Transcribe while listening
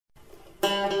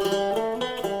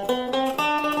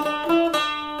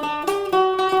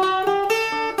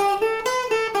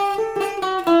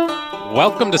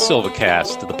Welcome to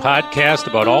SilviCast, the podcast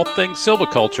about all things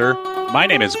silviculture. My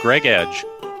name is Greg Edge.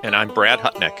 And I'm Brad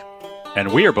Hutnick.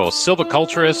 And we are both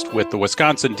silviculturists with the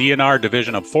Wisconsin DNR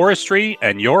Division of Forestry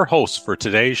and your hosts for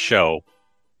today's show.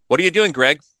 What are you doing,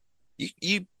 Greg?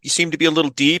 You seem to be a little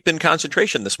deep in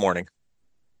concentration this morning.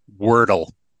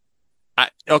 Wordle.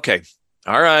 Okay.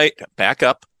 All right. Back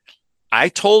up. I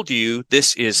told you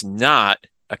this is not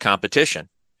a competition.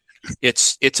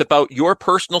 It's about your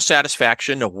personal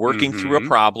satisfaction of working through a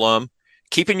problem,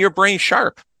 keeping your brain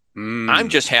sharp. I'm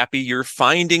just happy you're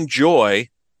finding joy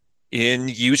in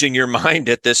using your mind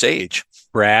at this age.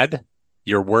 Brad,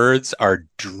 your words are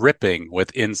dripping with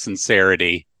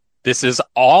insincerity. This is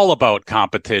all about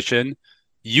competition.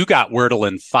 You got Wordle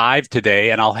in 5 today,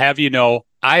 and I'll have you know,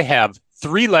 I have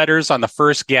 3 letters on the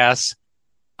first guess.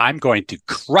 I'm going to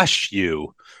crush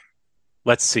you.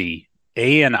 Let's see.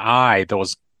 A and I,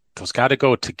 those got to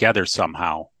go together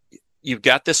somehow. You've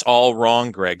got this all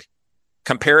wrong, Greg.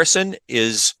 Comparison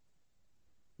is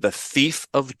the thief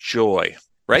of joy,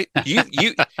 right?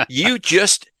 You got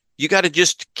to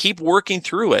just keep working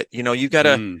through it. You know, you got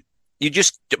to,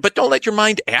 but don't let your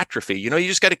mind atrophy. You know, you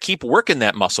just got to keep working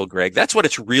that muscle, Greg. That's what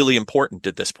it's really important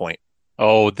at this point.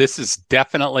 Oh, this is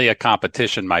definitely a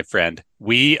competition, my friend.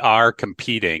 We are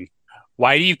competing.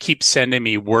 Why do you keep sending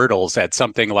me Wordles at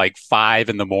something like 5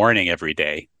 a.m. every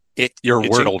day? Your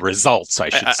Wordle results, I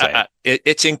should say.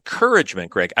 It's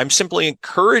encouragement, Greg. I'm simply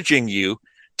encouraging you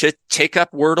to take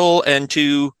up Wordle and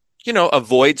to,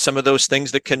 avoid some of those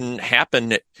things that can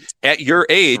happen at your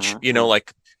age,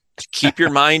 like keep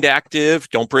your mind active,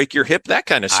 don't break your hip, that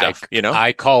kind of stuff,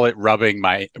 I call it rubbing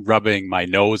my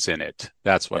nose in it.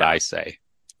 That's what I say.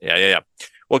 Yeah.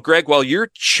 Well, Greg, while you're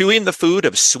chewing the food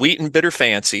of sweet and bitter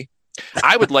fancy,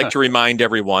 I would like to remind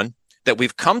everyone that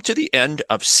we've come to the end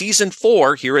of season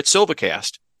 4 here at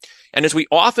SilviCast. And as we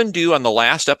often do on the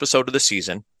last episode of the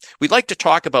season, we'd like to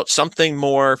talk about something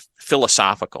more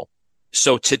philosophical.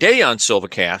 So today on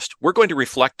SilviCast, we're going to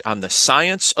reflect on the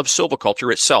science of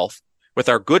silviculture itself with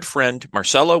our good friend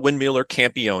Marcella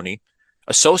Windmuller-Campione,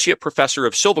 Associate Professor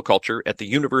of Silviculture at the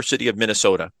University of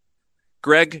Minnesota.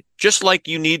 Greg, just like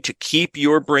you need to keep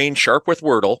your brain sharp with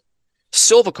Wordle,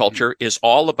 silviculture is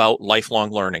all about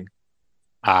lifelong learning.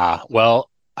 Well,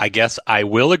 I guess I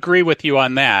will agree with you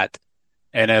on that.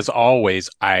 And as always,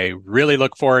 I really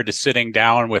look forward to sitting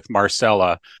down with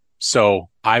Marcella. So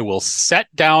I will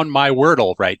set down my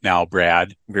Wordle right now,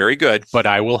 Brad. Very good. But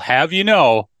I will have you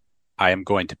know, I am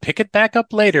going to pick it back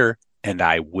up later, and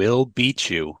I will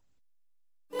beat you.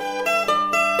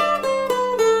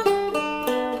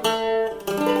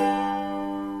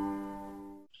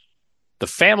 The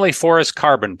Family Forest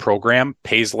Carbon Program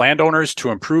pays landowners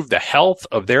to improve the health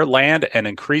of their land and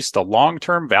increase the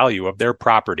long-term value of their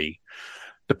property.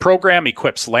 The program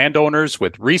equips landowners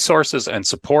with resources and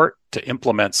support to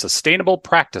implement sustainable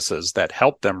practices that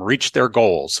help them reach their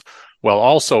goals, while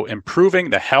also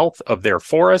improving the health of their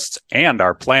forests and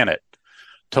our planet.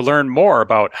 To learn more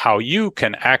about how you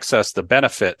can access the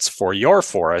benefits for your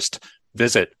forest,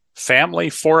 visit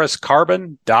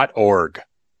familyforestcarbon.org.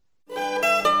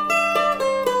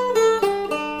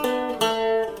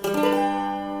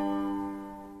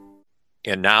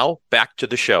 And now, back to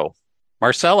the show.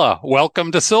 Marcella,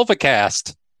 welcome to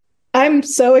SilviCast. I'm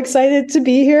so excited to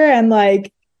be here and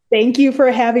thank you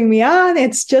for having me on.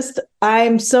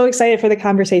 I'm so excited for the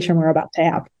conversation we're about to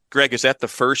have. Greg, is that the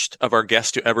first of our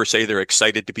guests to ever say they're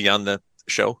excited to be on the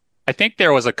show? I think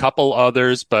there was a couple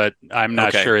others, but I'm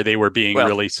not sure they were being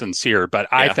really sincere. But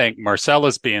yeah. I think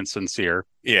Marcella's being sincere.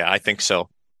 Yeah, I think so.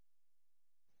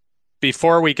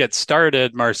 Before we get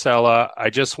started, Marcella, I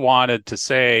just wanted to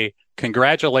say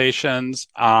congratulations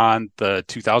on the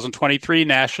 2023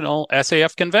 National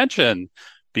SAF Convention,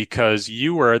 because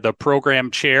you were the program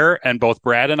chair and both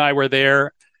Brad and I were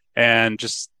there, and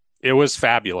it was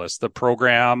fabulous. The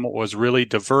program was really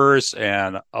diverse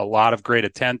and a lot of great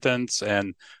attendance,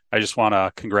 and I just want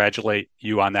to congratulate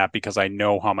you on that because I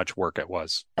know how much work it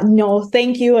was. No,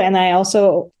 thank you. And I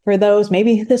also, for those,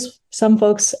 maybe some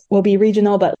folks will be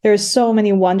regional, but there's so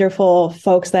many wonderful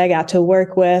folks that I got to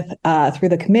work with through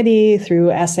the committee, through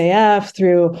SAF,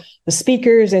 through the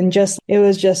speakers, and it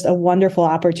was just a wonderful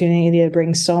opportunity to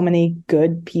bring so many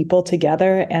good people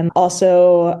together. And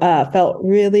also felt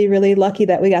really, really lucky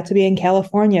that we got to be in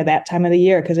California that time of the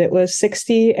year because it was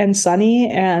 60 and sunny,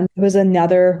 and it was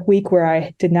another week where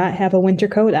I did not have a winter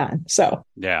coat on. So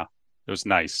yeah, it was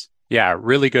nice. Yeah,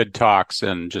 really good talks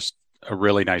and just a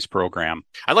really nice program.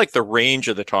 I like the range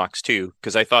of the talks too,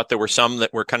 because I thought there were some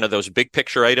that were kind of those big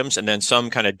picture items, and then some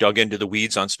kind of dug into the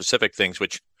weeds on specific things,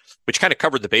 which kind of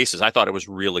covered the bases. I thought it was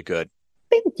really good.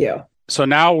 Thank you. So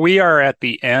now we are at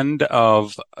the end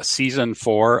of season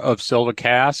 4 of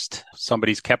SilviCast.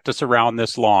 Somebody's kept us around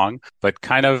this long, but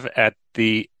kind of at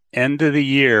the end of the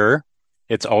year,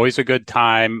 it's always a good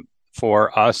time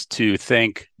for us to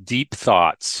think deep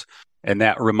thoughts. And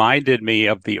that reminded me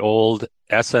of the old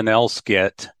SNL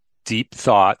skit, Deep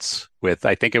Thoughts, with,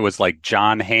 I think it was like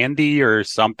John Handy or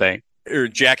something. Or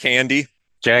Jack Handy.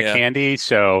 Jack Handy.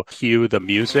 So cue the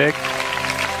music.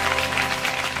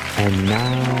 And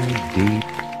now, Deep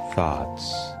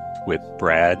Thoughts with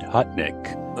Brad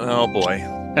Hutnick. Oh, boy.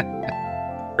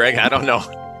 Greg, I don't know.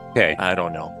 Okay. I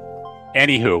don't know.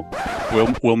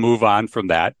 Anywho, we'll move on from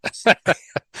that.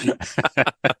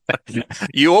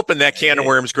 You open that can of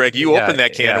worms, Greg. You open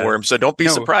that can of worms. So don't be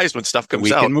surprised when stuff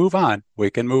comes out. We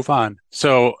can move on.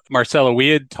 So, Marcella, we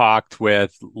had talked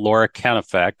with Laura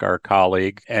Kennefick, our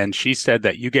colleague, and she said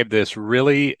that you gave this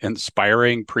really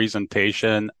inspiring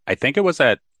presentation. I think it was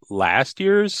at last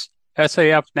year's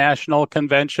SAF National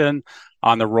Convention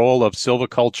on the role of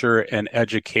silviculture in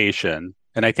education.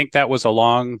 And I think that was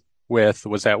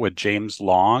was that with James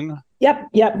Long? Yep,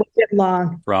 with Jim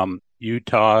Long. From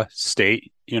Utah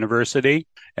State University.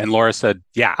 And Laura said,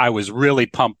 yeah, I was really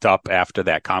pumped up after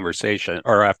that conversation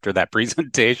or after that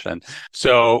presentation.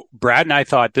 So Brad and I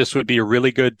thought this would be a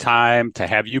really good time to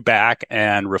have you back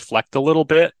and reflect a little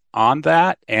bit on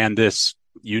that and this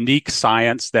unique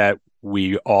science that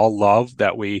we all love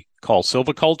that we call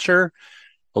silviculture,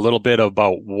 a little bit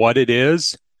about what it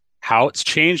is, how it's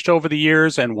changed over the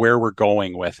years, and where we're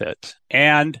going with it.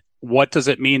 And what does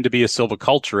it mean to be a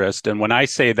silviculturist? And when I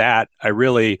say that, I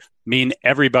really mean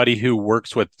everybody who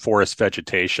works with forest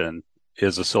vegetation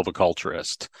is a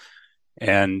silviculturist.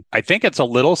 And I think it's a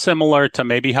little similar to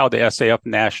maybe how the SAF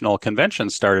National Convention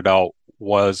started out,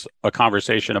 was a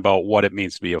conversation about what it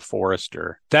means to be a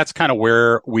forester. That's kind of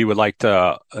where we would like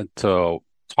to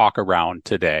talk around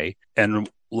today. And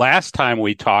last time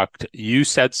we talked, you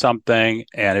said something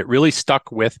and it really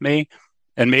stuck with me.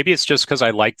 And maybe it's just because I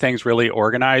like things really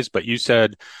organized, but you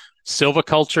said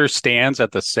silviculture stands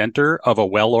at the center of a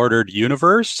well-ordered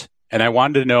universe. And I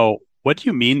wanted to know, what do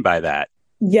you mean by that?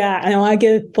 Yeah, I want to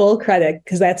give full credit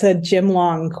because that's a Jim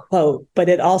Long quote, but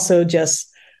it also just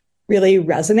really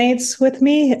resonates with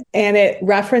me. And it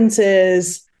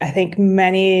references, I think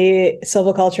many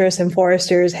silviculturists and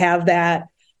foresters have that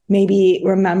maybe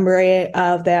remembering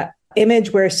of that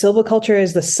image where silviculture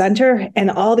is the center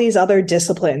and all these other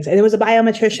disciplines. And it was a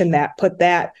biometrician that put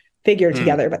that figure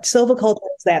together, but silviculture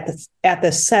is at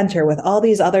the center with all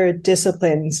these other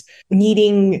disciplines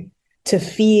needing to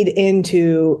feed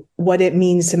into what it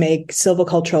means to make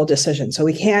silvicultural decisions. So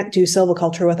we can't do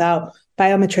silviculture without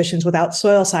biometricians, without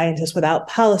soil scientists, without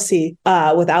policy,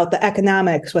 without the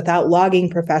economics, without logging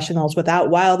professionals, without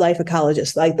wildlife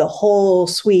ecologists, like the whole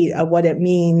suite of what it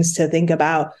means to think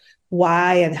about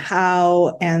why and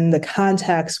how and the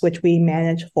context which we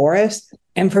manage forests.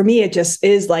 And for me, it just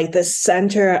is like the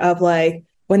center of like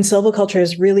when silviculture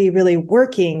is really, really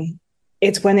working,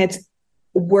 it's when it's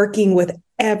working with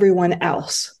everyone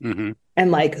else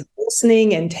and like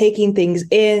listening and taking things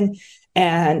in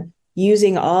and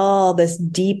using all this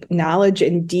deep knowledge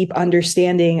and deep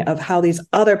understanding of how these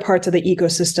other parts of the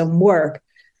ecosystem work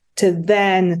to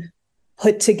then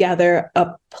put together a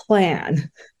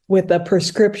plan with a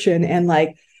prescription and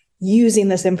like using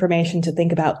this information to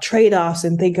think about trade-offs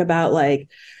and think about like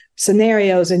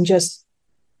scenarios and just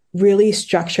really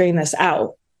structuring this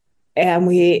out. And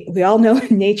we all know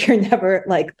nature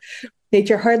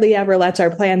hardly ever lets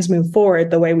our plans move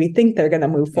forward the way we think they're going to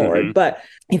move forward. But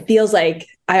it feels like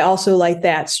I also like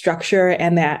that structure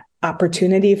and that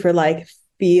opportunity for like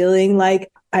feeling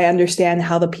like I understand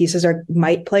how the pieces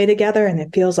might play together. And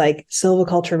it feels like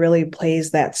silviculture really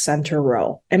plays that center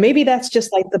role. And maybe that's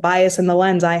just like the bias and the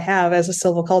lens I have as a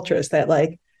silviculturist that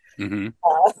like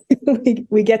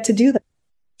we get to do that.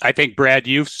 I think, Brad,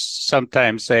 you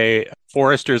sometimes say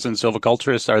foresters and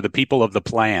silviculturists are the people of the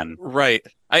plan. Right.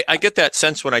 I get that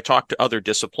sense when I talk to other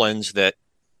disciplines that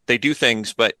they do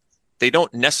things, but they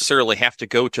don't necessarily have to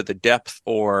go to the depth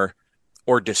or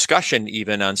discussion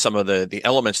even on some of the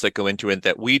elements that go into it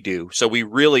that we do. So we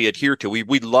really adhere to,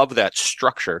 we love that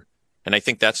structure. And I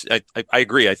think that's, I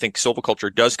agree. I think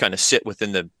silviculture does kind of sit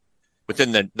within the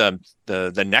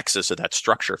nexus of that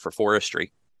structure for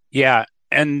forestry. Yeah.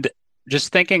 And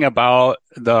just thinking about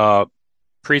the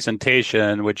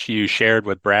presentation, which you shared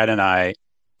with Brad and I,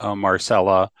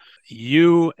 Marcella,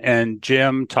 you and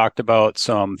Jim talked about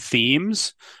some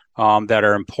themes that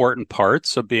are important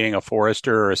parts of being a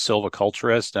forester or a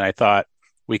silviculturist. And I thought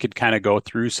we could kind of go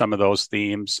through some of those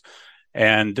themes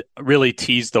and really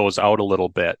tease those out a little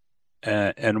bit.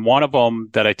 And one of them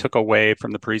that I took away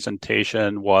from the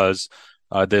presentation was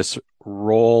this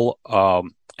role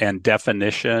and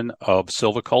definition of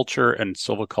silviculture and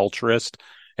silviculturist.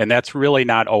 And that's really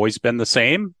not always been the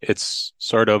same. It's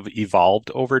sort of evolved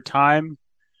over time.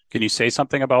 Can you say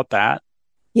something about that?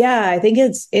 Yeah, I think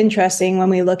it's interesting when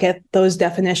we look at those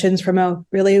definitions from a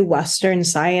really Western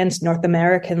science, North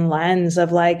American lens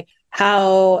of like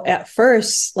how at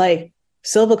first, like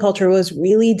silviculture was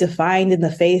really defined in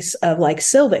the face of like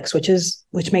silvics,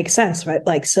 which makes sense, right?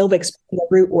 Like silvics, the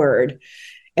root word.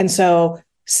 And so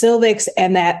silvics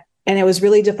and it was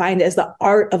really defined as the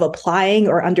art of applying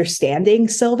or understanding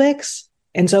silvics.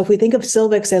 And so if we think of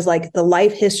silvics as like the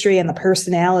life history and the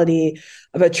personality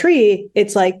of a tree,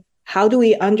 it's like, how do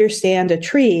we understand a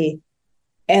tree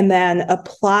and then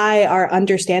apply our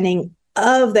understanding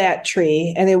of that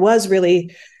tree? And it was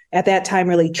really, at that time,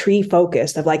 really tree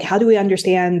focused of like, how do we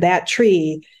understand that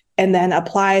tree and then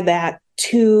apply that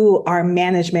to our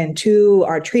management, to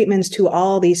our treatments, to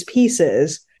all these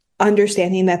pieces,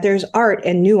 understanding that there's art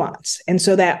and nuance. And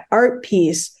so that art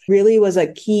piece really was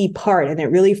a key part, and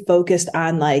it really focused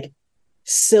on like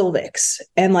silvics.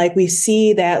 And like we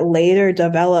see that later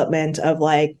development of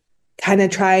like kind of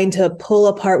trying to pull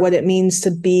apart what it means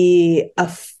to be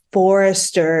a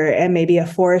forester, and maybe a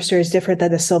forester is different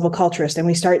than a silviculturist. And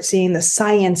we start seeing the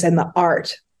science and the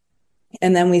art.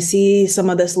 And then we see some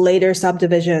of this later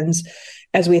subdivisions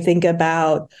as we think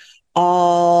about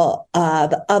all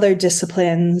the other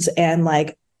disciplines and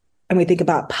we think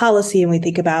about policy and we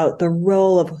think about the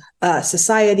role of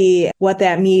society, what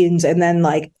that means. And then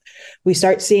like we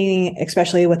start seeing,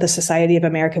 especially with the Society of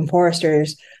American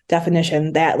Foresters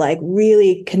definition, that like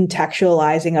really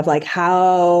contextualizing of like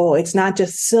how it's not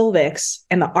just silvics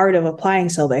and the art of applying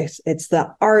silvics, it's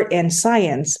the art and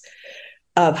science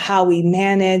of how we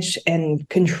manage and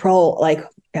control. Like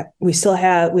we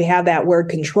have that word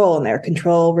control in there,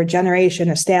 control, regeneration,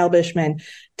 establishment,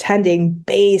 tending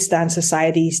based on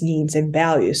society's needs and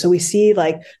values. So we see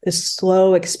like this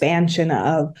slow expansion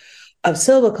of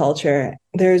silviculture.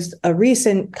 There's a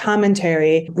recent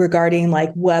commentary regarding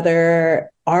like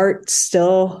whether art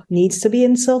still needs to be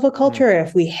in silviculture,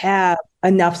 if we have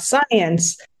enough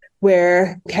science,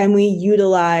 where can we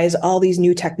utilize all these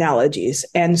new technologies?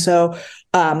 And so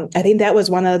I think that was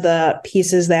one of the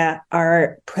pieces that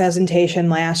our presentation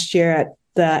last year at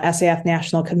the SAF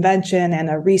National Convention and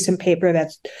a recent paper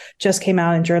that just came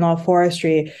out in Journal of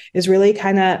Forestry is really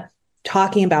kind of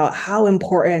talking about how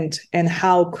important and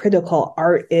how critical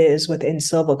art is within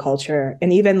silviculture.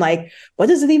 And even like, what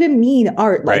does it even mean,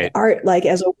 art? Like Right. art, like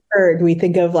as a word, we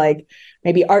think of like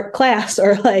maybe art class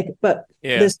or like, but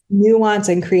this nuance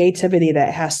and creativity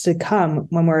that has to come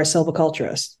when we're a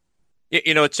silviculturist.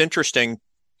 You know, it's interesting.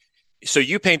 So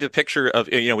you paint a picture of,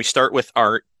 we start with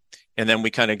art and then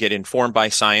we kind of get informed by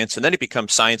science and then it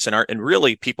becomes science and art. And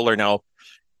really people are now,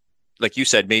 like you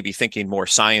said, maybe thinking more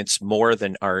science more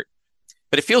than art.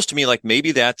 But it feels to me like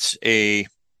maybe that's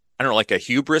like a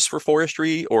hubris for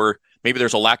forestry, or maybe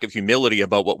there's a lack of humility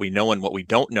about what we know and what we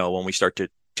don't know when we start to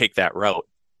take that route.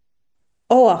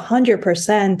 Oh,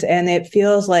 100%. And it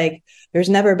feels like there's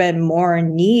never been more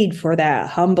need for that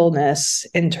humbleness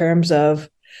in terms of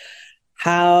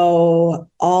how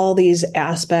all these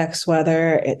aspects,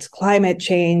 whether it's climate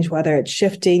change, whether it's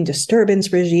shifting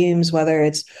disturbance regimes, whether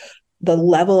it's the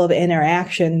level of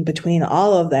interaction between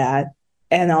all of that,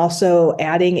 and also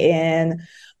adding in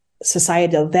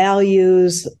societal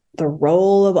values, the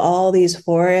role of all these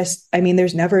forests. I mean,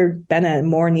 there's never been a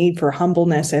more need for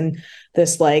humbleness and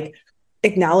this like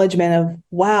acknowledgement of,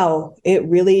 wow, it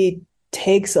really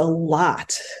takes a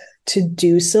lot to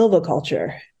do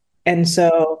silviculture. And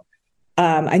so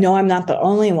I know I'm not the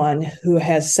only one who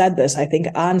has said this, I think,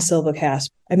 on SilviCast.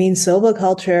 I mean,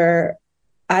 silviculture,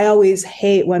 I always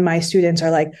hate when my students are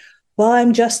like, well,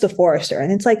 I'm just a forester.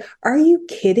 And it's like, are you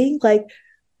kidding? Like,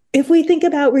 if we think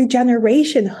about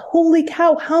regeneration, holy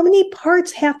cow, how many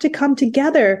parts have to come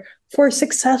together for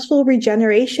successful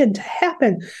regeneration to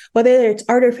happen? Whether it's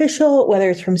artificial, whether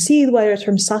it's from seed, whether it's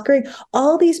from suckering,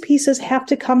 all these pieces have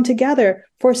to come together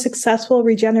for successful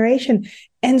regeneration.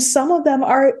 And some of them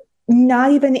are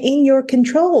not even in your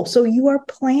control. So you are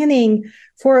planning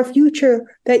for a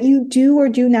future that you do or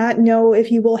do not know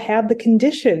if you will have the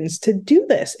conditions to do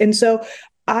this. And so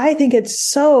I think it's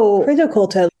so critical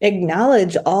to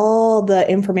acknowledge all the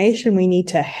information we need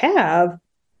to have,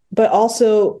 but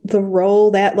also the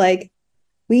role that like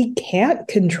we can't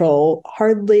control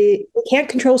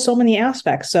so many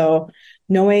aspects. So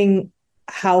knowing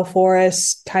how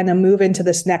forests kind of move into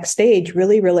this next stage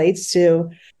really relates to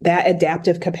that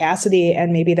adaptive capacity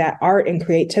and maybe that art and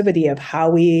creativity of how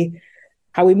we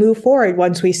how we move forward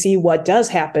once we see what does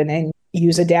happen and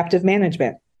use adaptive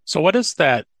management. So what is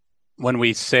that when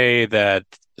we say that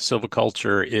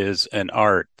silviculture is an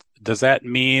art? Does that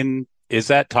mean, is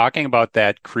that talking about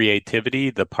that creativity,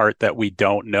 the part that we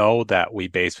don't know that we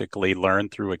basically learn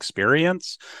through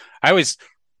experience? I always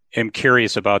am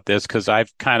curious about this because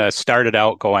I've kind of started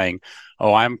out going,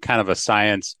 oh, I'm kind of a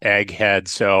science egghead,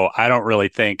 so I don't really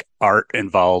think art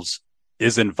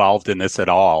is involved in this at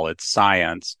all. It's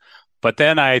science. But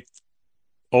then I,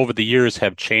 over the years,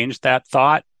 have changed that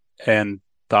thought and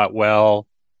thought, well,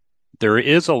 there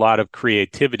is a lot of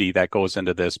creativity that goes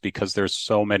into this because there's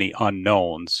so many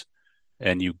unknowns,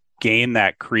 and you gain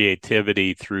that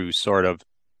creativity through sort of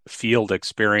field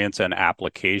experience and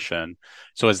application.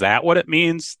 So is that what it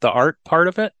means, the art part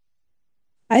of it?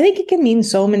 I think it can mean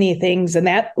so many things. And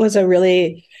that was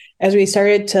as we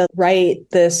started to write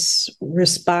this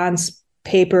response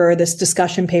paper, this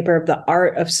discussion paper of the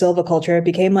art of silviculture, it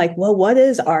became like, well, what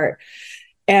is art?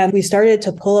 And we started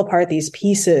to pull apart these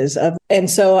pieces and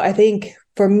so I think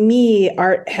for me,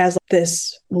 art has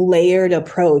this layered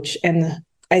approach. And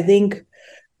I think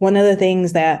one of the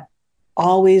things that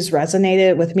always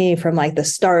resonated with me from like the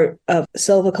start of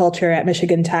silviculture at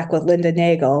Michigan Tech with Linda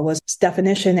Nagel was this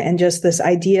definition and just this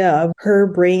idea of her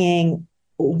bringing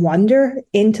wonder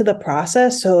into the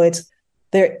process. So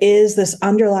there is this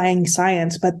underlying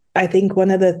science, but I think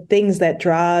one of the things that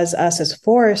draws us as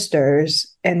foresters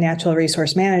and natural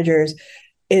resource managers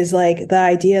is like the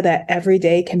idea that every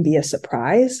day can be a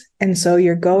surprise. And so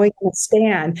you're going to a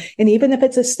stand, and even if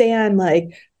it's a stand,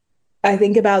 like I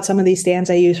think about some of these stands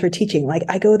I use for teaching, like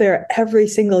I go there every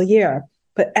single year,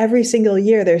 but every single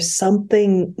year there's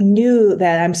something new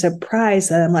that I'm surprised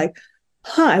that I'm like,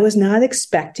 I was not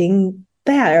expecting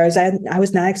that, or I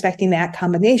was not expecting that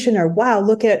combination, or wow,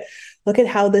 look at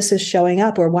how this is showing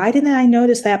up, or why didn't I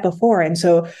notice that before? And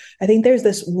so I think there's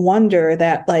this wonder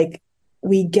that like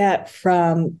we get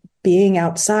from being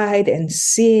outside and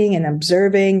seeing and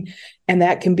observing. And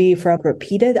that can be from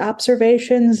repeated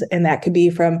observations, and that could be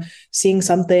from seeing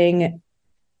something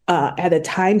at a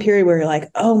time period where you're like,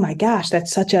 oh my gosh,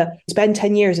 it's been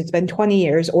 10 years, it's been 20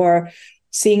 years, or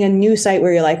seeing a new site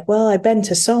where you're like, well, I've been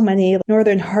to so many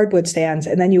northern hardwood stands.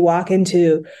 And then you walk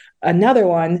into another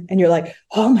one and you're like,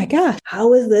 oh my gosh,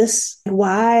 how is this?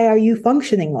 Why are you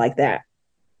functioning like that?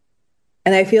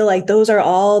 And I feel like those are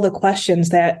all the questions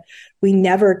that we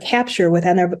never capture with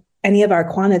any of our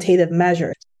quantitative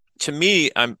measures. To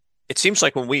me, it seems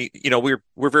like when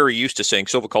we're very used to saying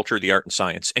silviculture, the art and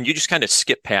science, and you just kind of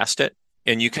skip past it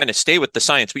and you kind of stay with the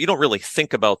science, but you don't really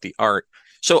think about the art.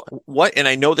 So and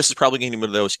I know this is probably going to be one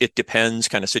of those it depends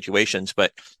kind of situations,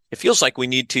 but it feels like we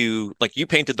need to, like you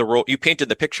painted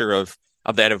the picture of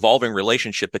that evolving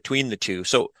relationship between the two.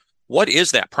 So what is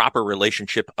that proper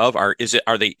relationship of art?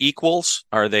 Are they equals?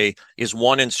 Is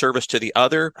one in service to the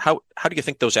other? How do you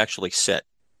think those actually sit?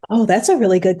 Oh, that's a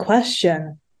really good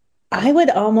question. I would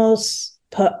almost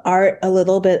put art a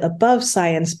little bit above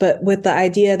science, but with the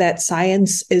idea that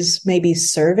science is maybe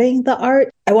serving the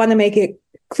art. I want to make it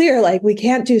clear, like we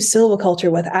can't do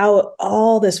silviculture without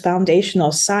all this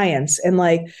foundational science. And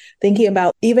like thinking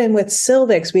about even with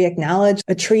silvics, we acknowledge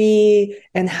a tree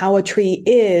and how a tree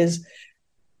is.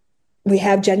 We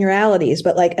have generalities,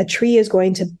 but like a tree is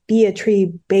going to be a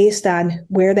tree based on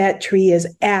where that tree is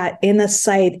at in a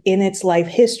site, in its life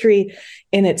history,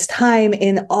 in its time,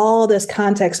 in all this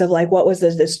context of like what was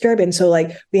the disturbance. So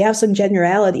like we have some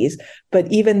generalities, but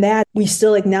even that we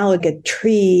still acknowledge a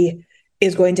tree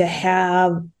is going to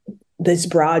have these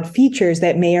broad features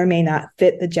that may or may not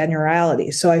fit the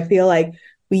generalities. So I feel like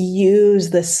we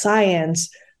use the science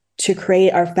to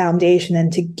create our foundation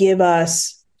and to give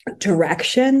us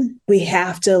direction. We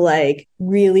have to like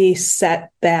really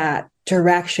set that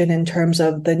direction in terms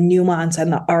of the nuance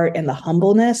and the art and the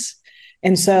humbleness.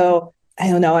 And so I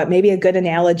don't know, maybe a good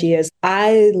analogy is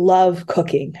I love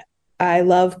cooking. I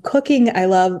love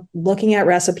looking at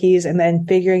recipes and then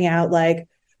figuring out like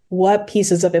what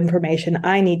pieces of information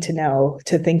I need to know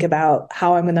to think about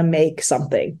how I'm going to make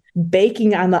something.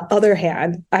 Baking, on the other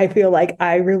hand, I feel like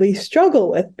I really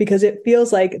struggle with because it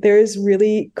feels like there's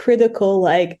really critical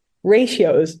like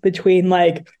ratios between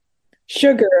like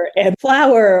sugar and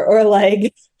flour, or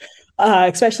like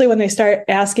especially when they start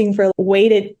asking for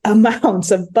weighted amounts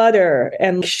of butter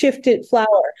and shifted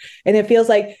flour. And it feels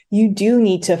like you do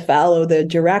need to follow the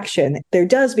direction. There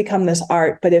does become this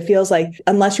art, but it feels like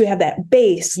unless you have that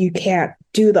base, you can't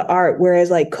do the art.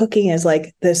 Whereas like cooking is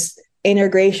like this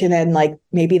integration and like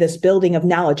maybe this building of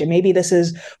knowledge. And maybe this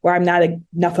is where I'm not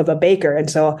enough of a baker. And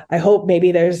so I hope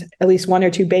maybe there's at least one or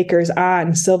two bakers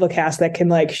on SilviCast that can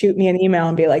like shoot me an email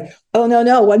and be like, oh,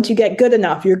 no, once you get good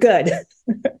enough, you're good.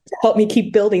 To help me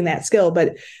keep building that skill.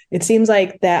 But it seems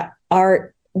like that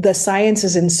art, the science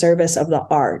is in service of the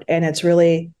art. And it's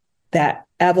really that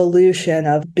evolution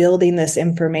of building this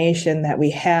information that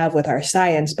we have with our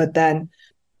science, but then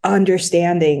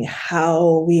understanding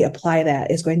how we apply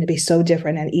that is going to be so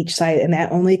different at each site. And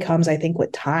that only comes, I think,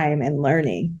 with time and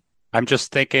learning. I'm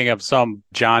just thinking of some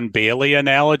John Bailey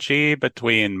analogy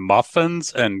between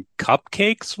muffins and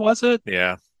cupcakes, was it?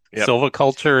 Yeah. Yep.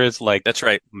 Silviculture is like, that's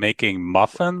right, making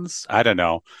muffins. I don't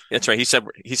know. That's right. He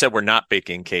said we're not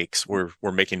baking cakes. We're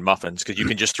making muffins because you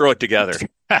can just throw it together.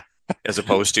 As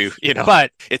opposed to,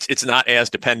 but it's not as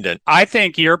dependent. I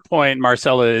think your point,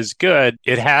 Marcella, is good.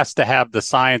 It has to have the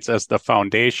science as the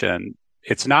foundation.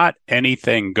 It's not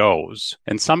anything goes.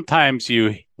 And sometimes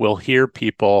you will hear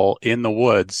people in the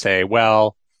woods say,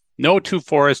 well, no two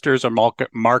foresters or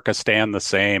mark a stand the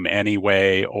same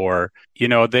anyway. Or,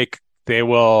 they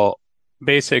will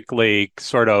basically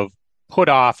sort of put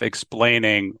off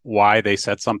explaining why they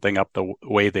set something up the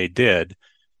way they did.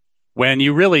 When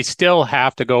you really still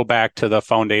have to go back to the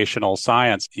foundational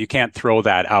science, you can't throw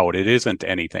that out. It isn't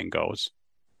anything goes.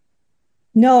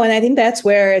 No, and I think that's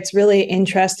where it's really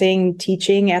interesting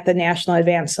teaching at the National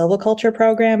Advanced Silviculture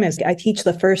program is I teach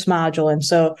the first module. And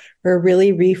so we're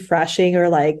really refreshing or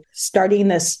like starting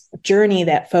this journey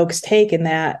that folks take in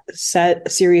that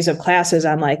set series of classes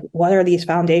on like, what are these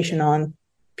foundational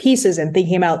pieces and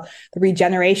thinking about the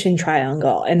regeneration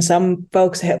triangle. And some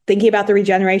folks thinking about the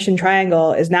regeneration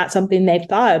triangle is not something they've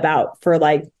thought about for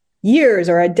like years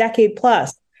or a decade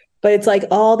plus. But it's like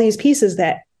all these pieces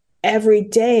that every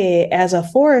day as a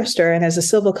forester and as a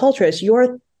silviculturist,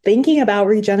 you're thinking about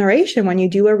regeneration when you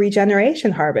do a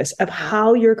regeneration harvest of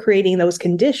how you're creating those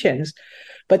conditions.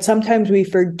 But sometimes we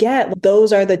forget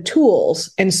those are the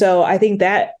tools. And so I think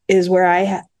that is where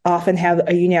I often have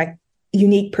a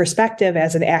unique perspective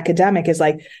as an academic is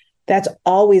like, that's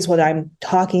always what I'm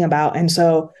talking about. And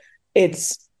so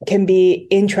can be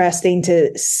interesting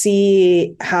to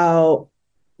see how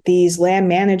these land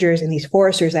managers and these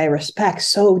foresters I respect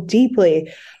so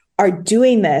deeply are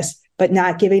doing this, but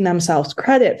not giving themselves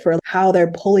credit for how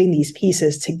they're pulling these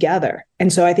pieces together.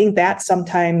 And so I think that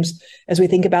sometimes as we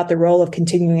think about the role of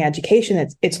continuing education,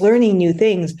 it's learning new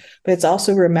things, but it's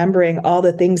also remembering all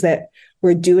the things that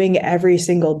we're doing every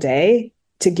single day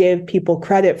to give people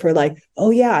credit for like,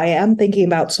 oh yeah, I am thinking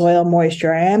about soil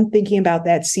moisture. I am thinking about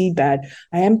that seed bed.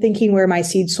 I am thinking where my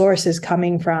seed source is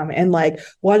coming from. And like,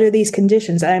 what are these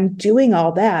conditions? I'm doing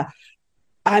all that.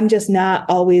 I'm just not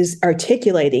always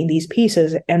articulating these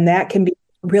pieces. And that can be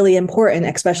really important,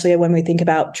 especially when we think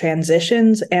about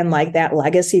transitions and like that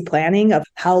legacy planning of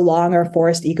how long our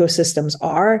forest ecosystems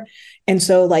are. And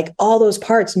so like all those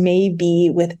parts may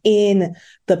be within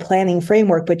the planning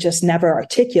framework, but just never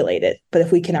articulated. But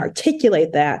if we can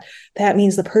articulate that, that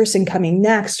means the person coming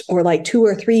next or like 2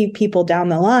 or 3 people down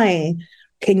the line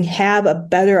can have a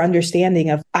better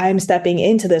understanding of I'm stepping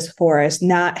into this forest,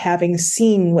 not having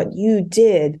seen what you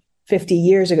did 50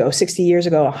 years ago, 60 years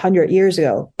ago, 100 years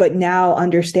ago, but now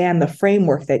understand the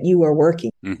framework that you were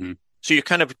working. Mm-hmm. So you're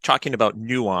kind of talking about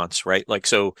nuance, right? Like,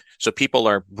 so people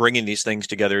are bringing these things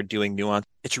together, doing nuance.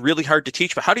 It's really hard to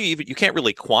teach, but how do you can't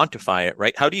really quantify it,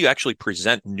 right? How do you actually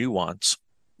present nuance?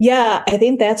 Yeah, I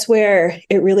think that's where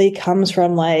it really comes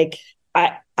from. Like,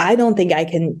 I don't think I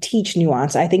can teach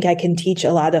nuance. I think I can teach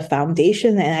a lot of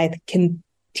foundation and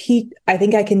I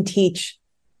think I can teach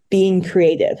being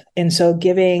creative. And so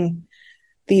giving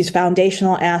these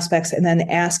foundational aspects and then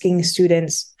asking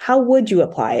students, how would you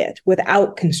apply it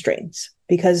without constraints?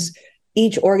 Because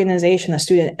each organization a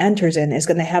student enters in is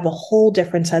going to have a whole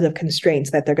different set of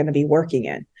constraints that they're going to be working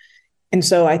in. And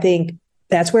so I think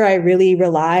that's where I really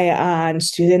rely on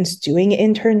students doing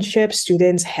internships,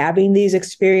 students having these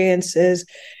experiences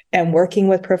and working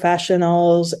with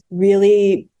professionals,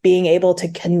 really being able to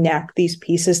connect these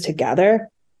pieces together.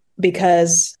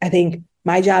 Because I think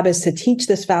my job is to teach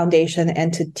this foundation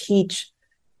and to teach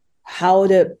how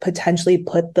to potentially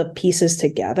put the pieces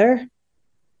together.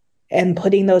 And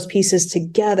putting those pieces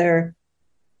together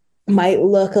might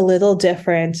look a little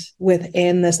different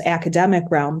within this academic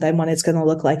realm than what it's going to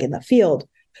look like in the field.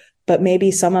 But maybe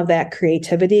some of that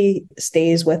creativity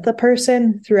stays with the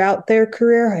person throughout their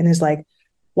career and is like,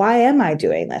 why am I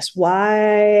doing this?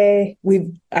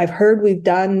 I've heard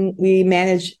we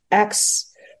manage X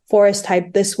forest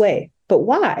type this way, but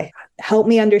why? Help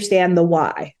me understand the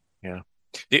why. Yeah.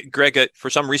 Greg, for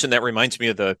some reason, that reminds me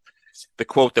of the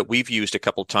quote that we've used a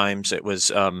couple of times. It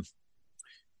was,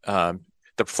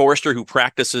 The forester who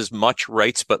practices much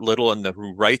writes but little, and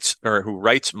who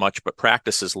writes much but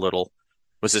practices little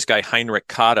was this guy Heinrich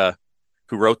Kata,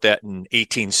 who wrote that in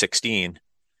 1816.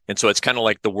 And so it's kind of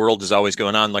like the world is always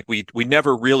going on. Like we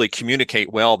never really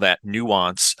communicate well that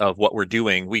nuance of what we're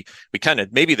doing. We kind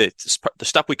of, maybe the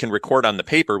stuff we can record on the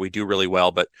paper we do really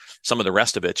well, but some of the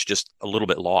rest of it's just a little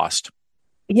bit lost.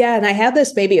 Yeah, and I have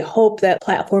this maybe hope that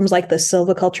platforms like the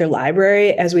Silviculture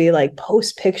Library, as we like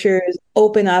post pictures,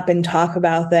 open up and talk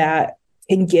about that,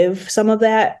 can give some of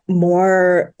that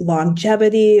more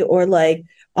longevity or like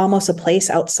almost a place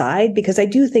outside, because I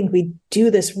do think we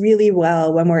do this really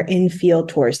well when we're in field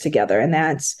tours together. And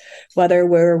that's whether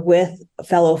we're with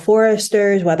fellow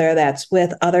foresters, whether that's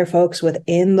with other folks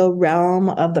within the realm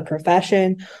of the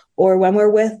profession, or when we're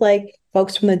with like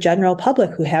folks from the general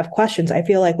public who have questions. I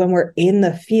feel like when we're in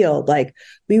the field, like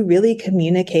we really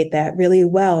communicate that really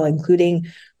well, including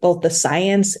both the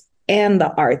science and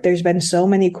the art. There's been so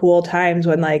many cool times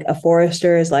when like a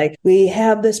forester is like, we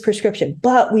have this prescription,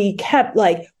 but we kept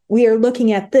like, we are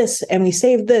looking at this and we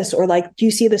saved this, or like, do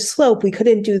you see the slope? We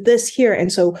couldn't do this here. And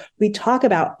so we talk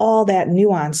about all that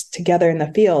nuance together in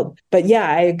the field. But yeah,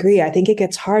 I agree. I think it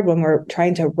gets hard when we're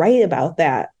trying to write about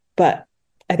that. But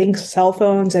I think cell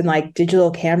phones and like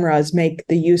digital cameras make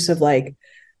the use of like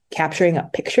capturing a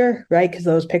picture, right? Because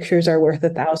those pictures are worth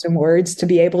 1,000 words, to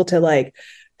be able to like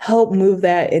help move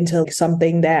that into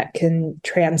something that can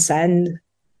transcend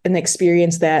an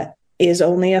experience that is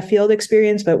only a field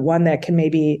experience, but one that can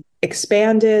maybe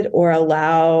expand it or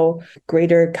allow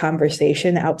greater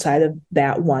conversation outside of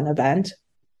that one event.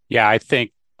 Yeah, I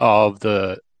think of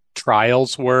the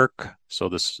trials work, so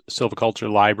the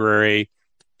Silviculture Library,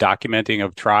 documenting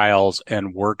of trials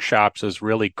and workshops is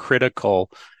really critical.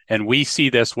 And we see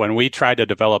this when we try to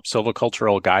develop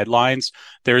silvicultural guidelines.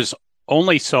 There's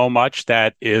only so much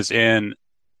that is in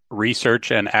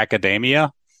research and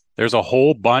academia. There's a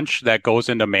whole bunch that goes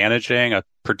into managing a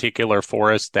particular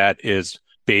forest that is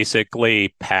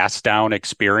basically passed down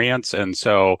experience. And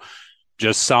so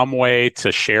just some way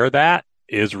to share that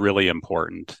is really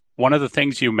important. One of the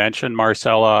things you mentioned,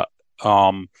 Marcella,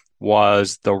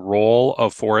 was the role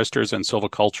of foresters and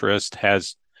silviculturists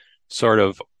has sort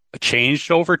of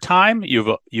changed over time.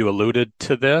 You alluded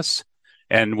to this.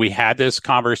 And we had this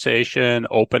conversation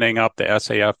opening up the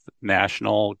SAF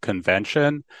National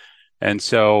Convention. And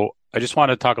so I just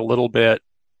want to talk a little bit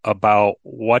about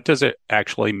what does it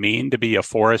actually mean to be a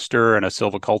forester and a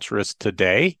silviculturist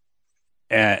today,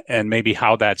 and maybe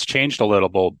how that's changed a little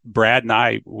bit. Brad and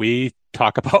I, we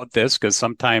talk about this because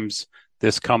sometimes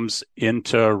this comes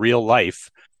into real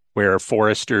life where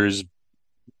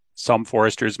some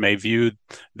foresters may view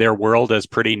their world as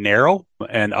pretty narrow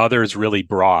and others really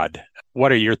broad.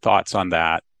 What are your thoughts on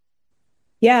that?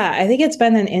 Yeah, I think it's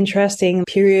been an interesting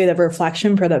period of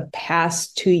reflection for the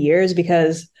past 2 years,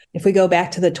 because if we go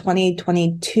back to the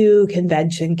 2022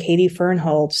 convention, Katie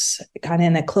Fernholz, kind of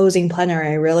in the closing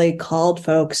plenary, really called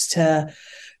folks to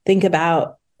think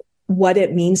about what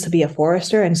it means to be a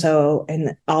forester.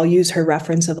 And I'll use her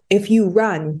reference of, if you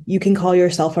run, you can call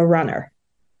yourself a runner.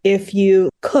 If you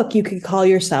cook, you could call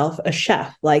yourself a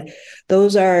chef. Like,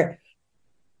 those are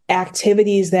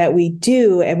activities that we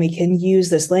do, and we can use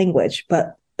this language.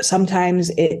 But sometimes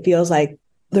it feels like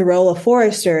the role of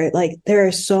forester, like there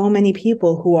are so many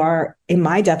people who are, in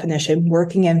my definition,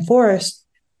 working in forest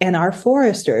and are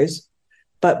foresters,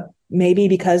 but maybe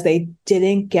because they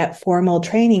didn't get formal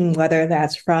training, whether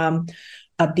that's from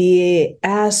a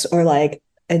BS or like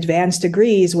advanced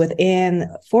degrees within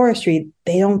forestry,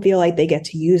 they don't feel like they get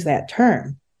to use that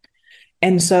term.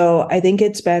 And so I think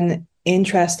it's been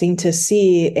interesting to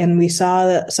see, and we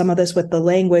saw some of this with the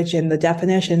language and the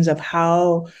definitions of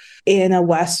how in a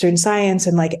Western science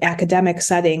and like academic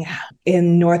setting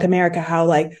in North America, how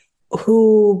like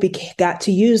who got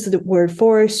to use the word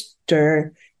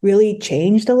forester really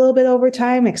changed a little bit over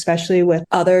time, especially with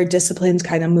other disciplines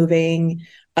kind of moving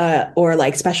or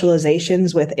like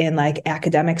specializations within like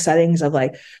academic settings of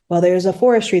like, well, there's a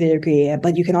forestry degree,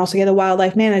 but you can also get a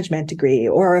wildlife management degree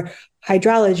or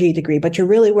hydrology degree, but you're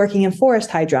really working in forest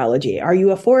hydrology. Are you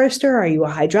a forester? Are you a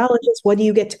hydrologist? What do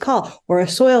you get to call? Or a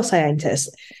soil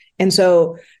scientist? And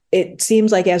so it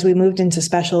seems like as we moved into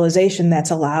specialization, that's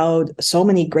allowed so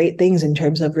many great things in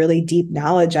terms of really deep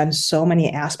knowledge on so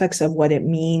many aspects of what it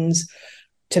means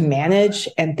to manage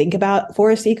and think about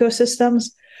forest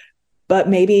ecosystems. But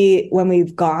maybe when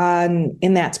we've gone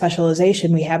in that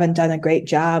specialization, we haven't done a great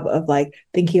job of like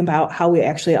thinking about how we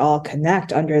actually all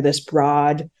connect under this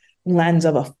broad lens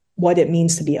of what it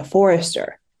means to be a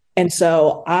forester. And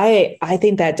so I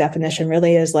think that definition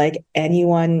really is like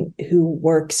anyone who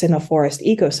works in a forest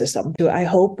ecosystem. So I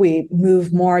hope we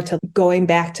move more to going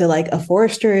back to like a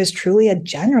forester is truly a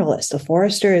generalist. A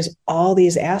forester is all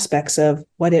these aspects of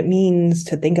what it means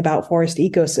to think about forest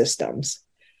ecosystems.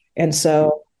 And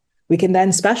so we can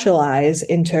then specialize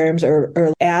in terms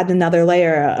or add another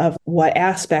layer of what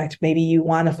aspect maybe you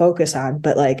want to focus on.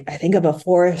 But like I think of a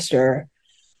forester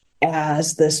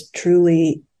as this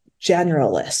truly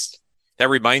generalist. That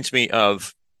reminds me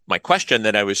of my question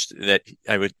that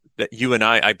you and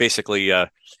I basically,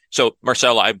 so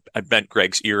Marcella, I bent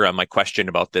Greg's ear on my question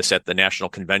about this at the national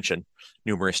convention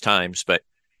numerous times, but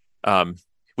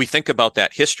we think about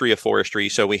that history of forestry.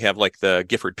 So we have like the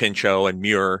Gifford Pinchot and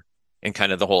Muir and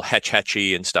kind of the whole Hetch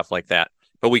Hetchy and stuff like that.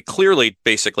 But we clearly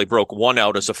basically broke one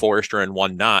out as a forester and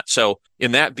one not. So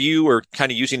in that view, or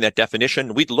kind of using that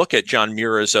definition, we'd look at John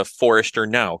Muir as a forester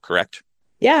now, correct?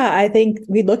 Yeah, I think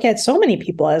we look at so many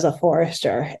people as a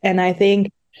forester. And I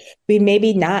think we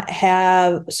maybe not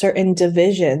have certain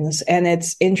divisions. And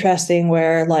it's interesting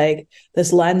where like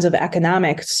this lens of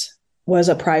economics was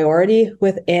a priority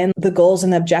within the goals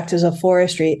and objectives of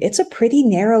forestry. It's a pretty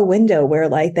narrow window where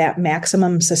like that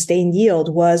maximum sustained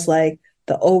yield was like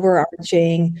the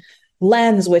overarching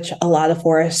lens, which a lot of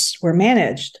forests were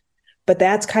managed. But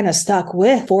that's kind of stuck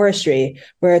with forestry,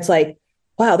 where it's like,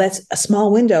 wow, that's a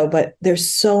small window, but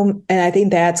there's so, and I think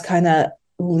that's kind of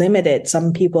limited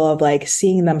some people of like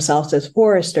seeing themselves as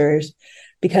foresters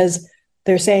because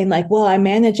they're saying like, well, I'm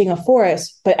managing a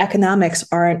forest, but economics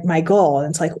aren't my goal. And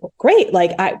it's like, well, great.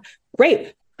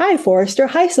 Great. Hi, forester.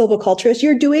 Hi, silviculturist.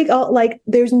 You're doing all like,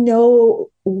 there's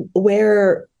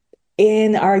nowhere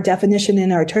in our definition,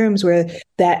 in our terms where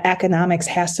that economics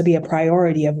has to be a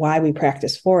priority of why we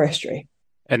practice forestry.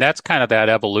 And that's kind of that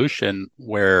evolution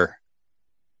where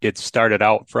it started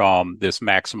out from this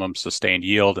maximum sustained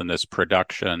yield and this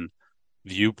production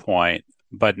viewpoint,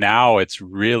 but now it's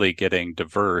really getting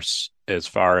diverse as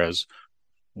far as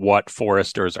what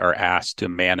foresters are asked to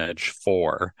manage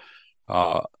for.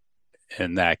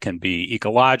 And that can be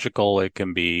ecological, it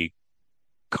can be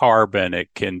carbon, it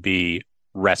can be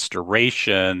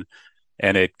restoration.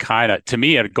 And it kind of, to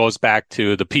me, it goes back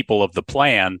to the people of the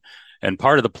plan. And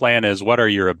part of the plan is, what are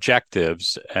your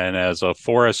objectives? And as a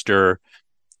forester,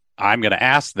 I'm going to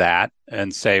ask that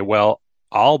and say, well,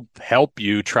 I'll help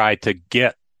you try to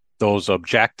get those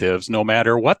objectives no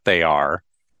matter what they are.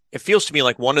 It feels to me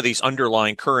like one of these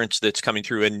underlying currents that's coming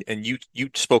through, and you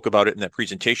spoke about it in that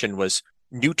presentation, was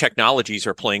new technologies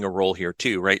are playing a role here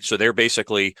too, right? So they're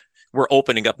basically, we're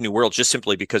opening up new worlds just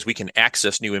simply because we can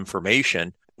access new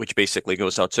information, which basically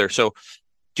goes out there. So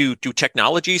do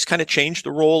technologies kind of change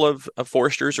the role of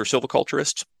foresters or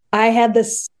silviculturists? I had the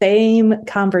same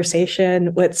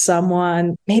conversation with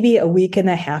someone maybe a week and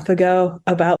a half ago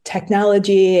about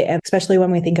technology, and especially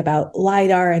when we think about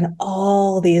LiDAR and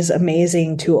all these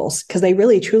amazing tools, because they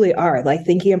really truly are, like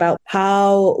thinking about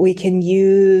how we can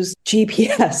use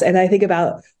GPS. And I think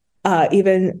about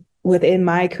even within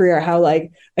my career, how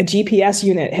like a GPS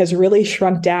unit has really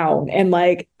shrunk down, and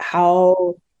like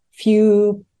how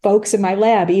few folks in my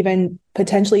lab even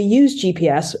potentially use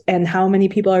GPS, and how many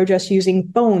people are just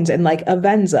using phones and like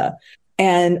Avenza,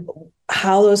 and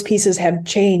how those pieces have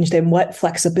changed and what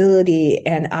flexibility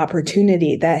and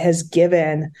opportunity that has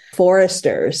given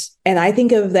foresters. And I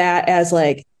think of that as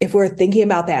like, if we're thinking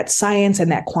about that science and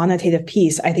that quantitative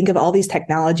piece, I think of all these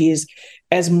technologies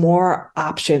as more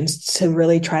options to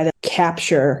really try to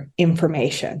capture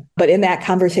information. But in that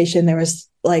conversation, there was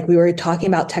like, we were talking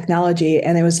about technology,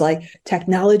 and it was like,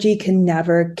 technology can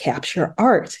never capture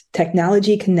art.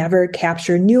 Technology can never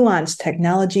capture nuance.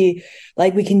 Technology,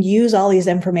 like we can use all these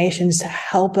informations to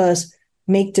help us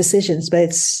make decisions, but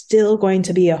it's still going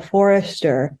to be a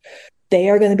forester. They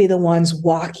are going to be the ones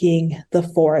walking the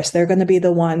forest. They're going to be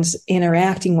the ones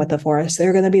interacting with the forest.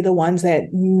 They're going to be the ones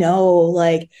that know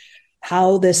like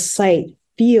how this site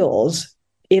feels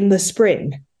in the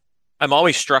spring. I'm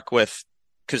always struck with,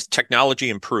 because technology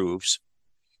improves,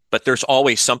 but there's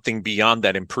always something beyond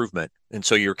that improvement. And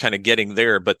so you're kind of getting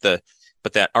there, but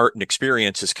that art and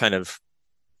experience is kind of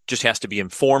just has to be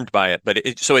informed by it. But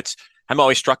I'm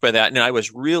always struck by that. And I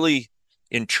was really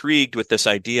intrigued with this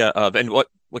idea of, and what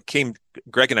came,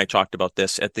 Greg and I talked about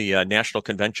this at the national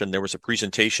convention. There was a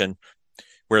presentation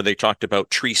where they talked about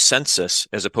tree census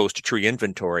as opposed to tree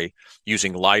inventory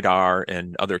using LiDAR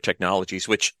and other technologies,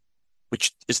 which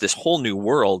is this whole new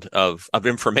world of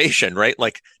information, right?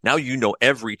 Like now you know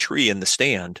every tree in the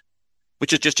stand,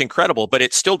 which is just incredible, but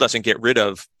it still doesn't get rid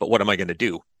of, but what am I going to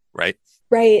do, right?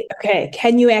 Right. Okay.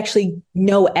 Can you actually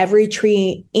know every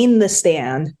tree in the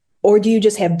stand? or do you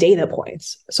just have data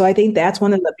points? So I think that's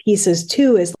one of the pieces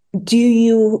too, is do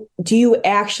you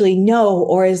actually know,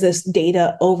 or is this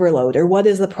data overload, or what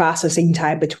is the processing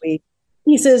time between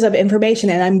pieces of information?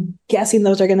 And I'm guessing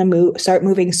those are going to start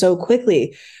moving so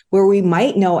quickly, where we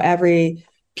might know every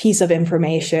piece of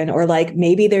information, or like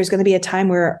maybe there's going to be a time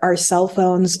where our cell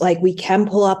phones, like we can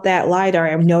pull up that LiDAR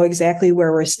and know exactly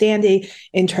where we're standing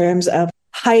in terms of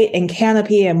height and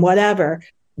canopy and whatever.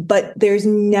 But there's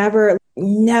never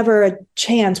a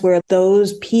chance where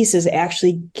those pieces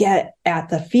actually get at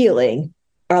the feeling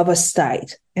of a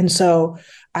site. And so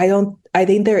I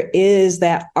think there is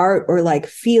that art or like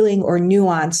feeling or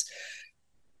nuance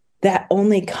that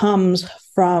only comes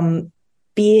from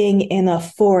being in a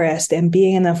forest and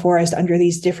being in the forest under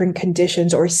these different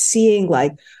conditions, or seeing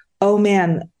like, oh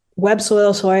man, Web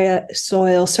Soil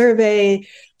Survey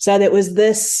said it was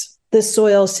this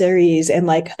soil series, and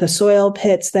like the soil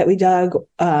pits that we dug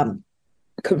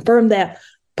confirmed that.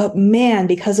 But man,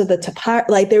 because of the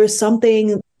like there was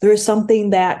something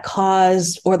that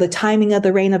caused, or the timing of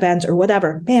the rain events or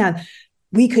whatever, man,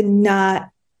 we could not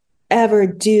ever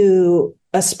do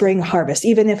a spring harvest,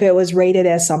 even if it was rated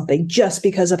as something, just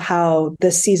because of how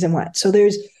the season went. So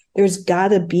there's got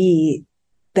to be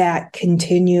that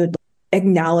continued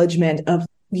acknowledgement of,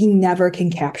 we never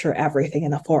can capture everything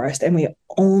in the forest, and we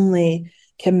only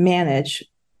can manage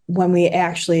when we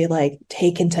actually like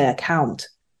take into account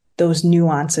those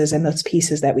nuances and those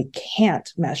pieces that we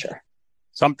can't measure.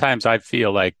 Sometimes I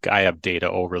feel like I have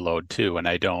data overload too, and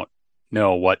I don't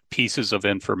know what pieces of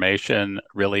information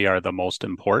really are the most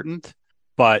important.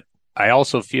 But I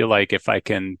also feel like if I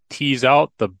can tease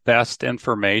out the best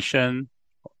information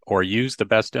or use the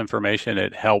best information,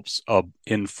 it helps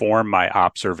inform my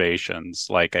observations.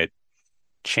 Like it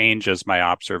changes my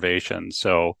observations.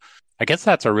 So I guess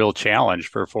that's a real challenge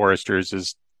for foresters,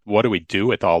 is what do we do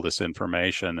with all this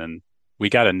information? And we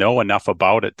got to know enough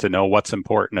about it to know what's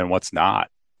important and what's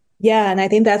not. Yeah. And I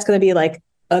think that's going to be like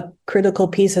a critical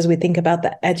piece as we think about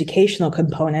the educational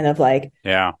component of like,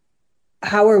 yeah,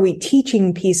 how are we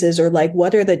teaching pieces, or like,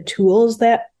 what are the tools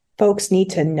that folks need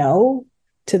to know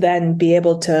to then be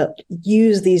able to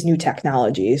use these new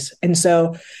technologies? And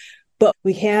so, but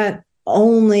we can't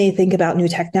only think about new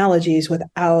technologies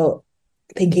without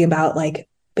thinking about like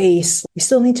base. We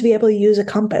still need to be able to use a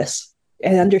compass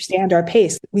and understand our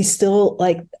pace. We still,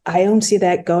 like, I don't see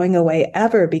that going away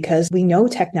ever, because we know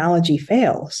technology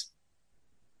fails.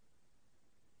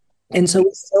 And so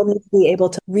we still need to be able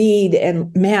to read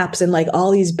and maps and like all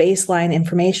these baseline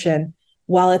information,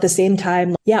 while at the same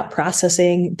time,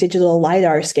 processing digital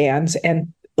LiDAR scans,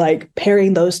 and like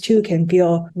pairing those two can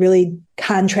feel really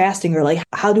contrasting. Or like,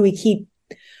 how do we keep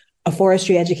a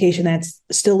forestry education that's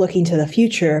still looking to the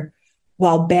future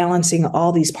while balancing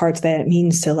all these parts that it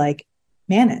means to like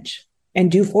manage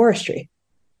and do forestry?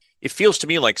 It feels to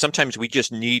me like sometimes we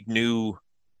just need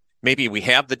maybe we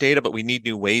have the data, but we need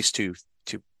new ways to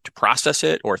process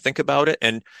it or think about it.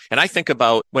 And I think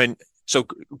about so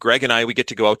Greg and I, we get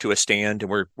to go out to a stand, and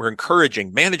we're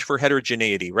encouraging manage for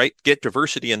heterogeneity, right? Get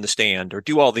diversity in the stand, or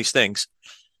do all these things.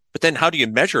 But then how do you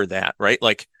measure that, right?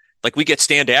 Like we get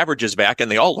stand averages back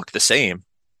and they all look the same,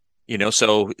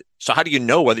 so how do you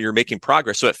know whether you're making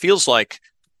progress? So it feels like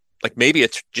maybe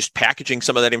it's just packaging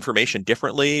some of that information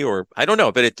differently, or I don't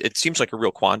know, but it seems like a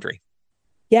real quandary.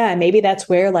 Yeah, maybe that's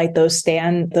where like those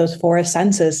forest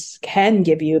census can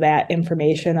give you that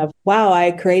information of, wow,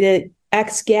 I created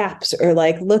X gaps, or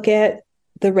like, look at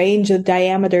the range of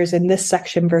diameters in this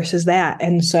section versus that.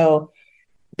 And so,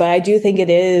 but I do think it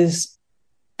is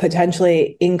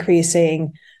potentially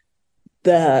increasing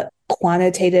the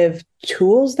quantitative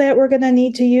tools that we're going to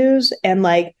need to use, and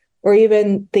like, or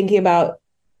even thinking about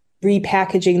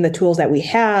repackaging the tools that we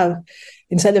have.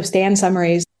 Instead of stand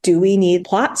summaries, do we need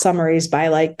plot summaries by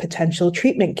like potential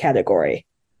treatment category?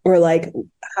 Or like,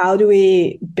 how do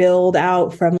we build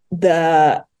out from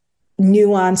the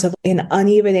nuance of in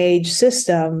uneven age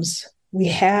systems? We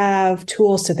have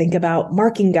tools to think about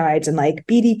marking guides and like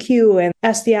BDQ and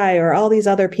SDI, or all these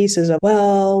other pieces of,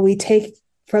 well, we take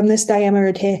from this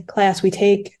diameter class, we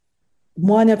take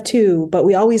one of two, but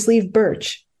we always leave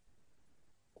birch.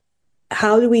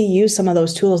 How do we use some of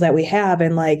those tools that we have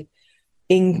and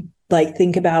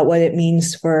think about what it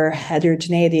means for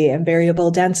heterogeneity and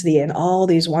variable density and all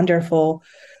these wonderful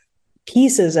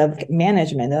pieces of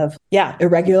management of,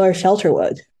 irregular shelter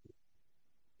wood.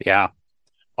 Yeah.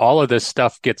 All of this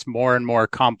stuff gets more and more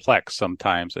complex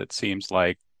sometimes, it seems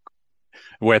like,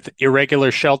 with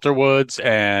irregular shelter woods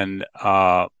and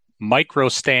micro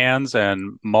stands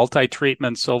and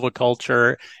multi-treatment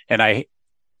silviculture. And I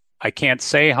can't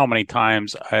say how many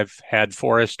times I've had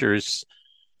foresters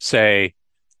say,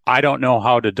 I don't know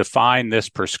how to define this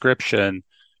prescription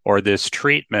or this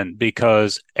treatment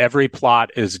because every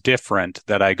plot is different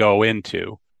that I go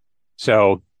into.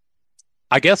 So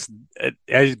I guess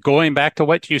going back to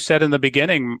what you said in the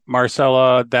beginning,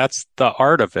 Marcella, that's the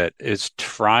art of it, is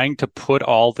trying to put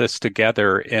all this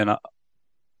together in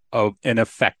an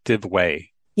effective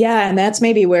way. Yeah, and that's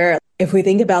maybe where, if we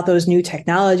think about those new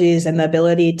technologies and the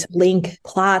ability to link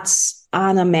plots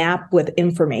on a map with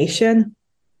information,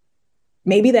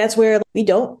 maybe that's where we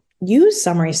don't use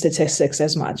summary statistics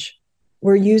as much.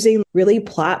 We're using really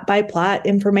plot by plot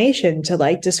information to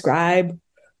like describe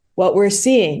what we're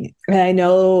seeing. And I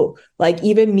know, like,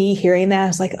 even me hearing that, I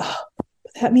was like, oh,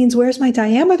 that means where's my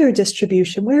diameter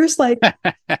distribution? Where's like,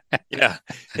 yeah,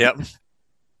 yep.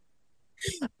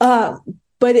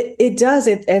 But it does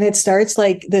it, and it starts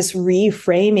like this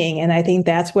reframing, and I think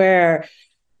that's where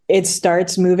it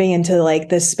starts moving into like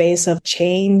this space of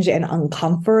change and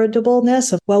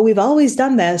uncomfortableness of, well, we've always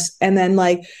done this, and then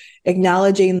like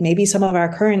acknowledging maybe some of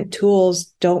our current tools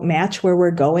don't match where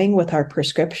we're going with our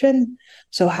prescription.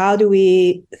 So how do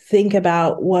we think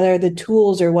about what are the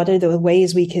tools or what are the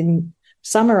ways we can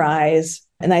summarize?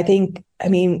 And I think, I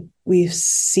mean, we've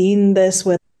seen this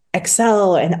with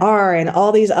Excel and R and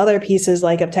all these other pieces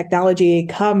like of technology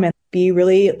come and be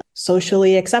really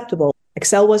socially acceptable.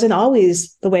 Excel wasn't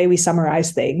always the way we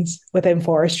summarize things within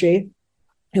forestry.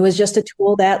 It was just a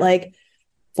tool that like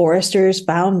foresters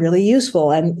found really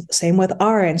useful, and same with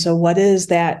R. And so what is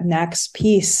that next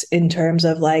piece in terms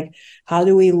of like, how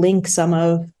do we link some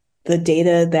of the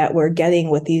data that we're getting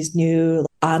with these new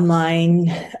online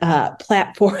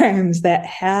platforms that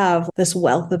have this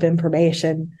wealth of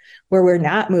information, where we're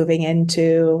not moving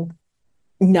into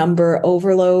number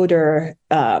overload or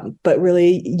but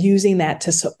really using that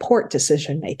to support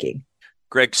decision making.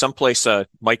 Greg, someplace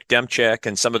Mike Demchak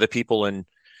and some of the people in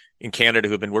Canada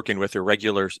who have been working with their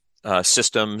regular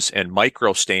systems and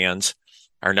micro stands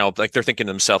are now like, they're thinking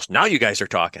to themselves, now you guys are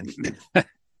talking.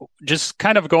 Just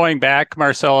kind of going back,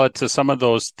 Marcella, to some of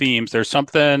those themes, there's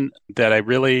something that I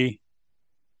really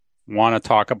want to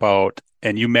talk about,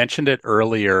 and you mentioned it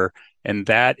earlier, and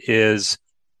that is,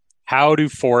 how do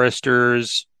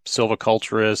foresters,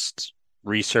 silviculturists,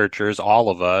 researchers, all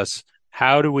of us,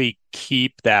 how do we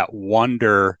keep that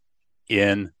wonder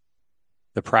in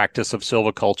the practice of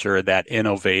silviculture, that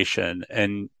innovation?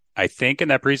 And I think in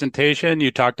that presentation, you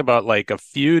talked about like a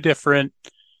few different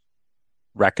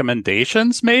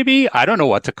recommendations, maybe, I don't know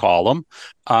what to call them,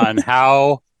 on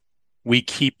how we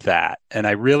keep that. And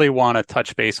I really want to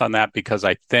touch base on that because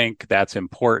I think that's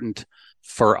important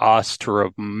for us to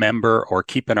remember or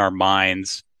keep in our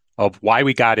minds of why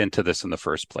we got into this in the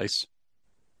first place.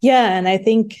 Yeah, and I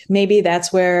think maybe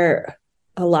that's where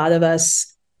a lot of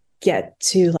us get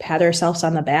to pat ourselves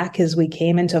on the back, is we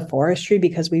came into forestry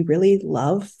because we really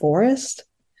love forest.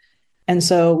 And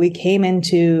so we came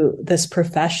into this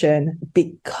profession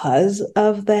because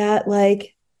of that,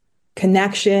 like,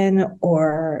 connection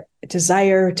or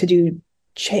desire to do,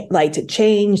 to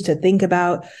change, to think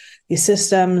about these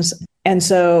systems. And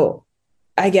so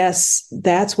I guess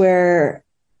that's where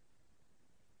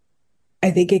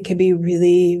I think it can be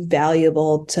really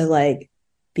valuable to like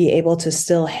be able to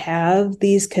still have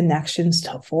these connections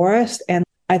to forest. And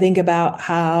I think about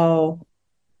how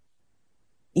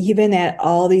even at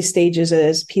all these stages,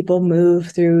 as people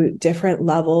move through different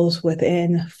levels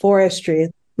within forestry,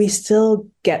 we still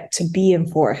get to be in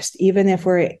forest. Even if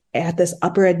we're at this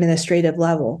upper administrative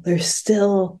level, there's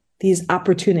still these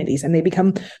opportunities, and they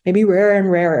become maybe rarer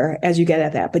and rarer as you get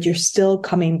at that, but you're still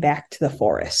coming back to the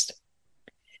forest.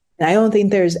 And I don't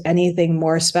think there's anything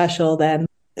more special than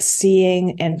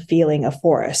seeing and feeling a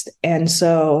forest. And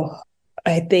so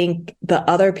I think the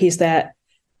other piece that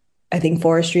I think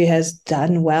forestry has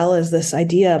done well is this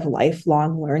idea of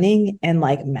lifelong learning and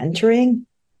like mentoring.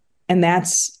 And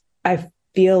that's, I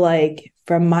feel like,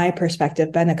 from my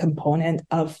perspective, been a component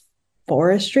of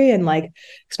forestry, and like,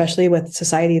 especially with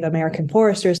Society of American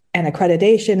Foresters and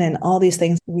accreditation and all these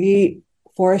things,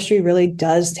 forestry really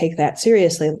does take that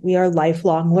seriously. We are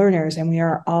lifelong learners, and we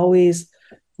are always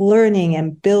learning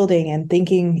and building and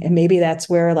thinking. And maybe that's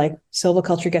where like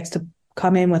silviculture gets to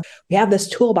come in with, we have this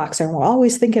toolbox and we'll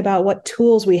always think about what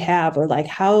tools we have, or like,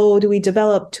 how do we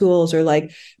develop tools, or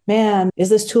like, man, is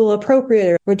this tool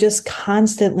appropriate? Or we're just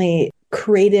constantly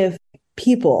creative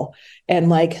people and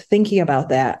like thinking about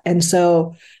that. And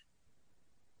so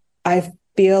I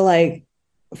feel like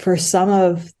for some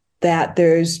of that,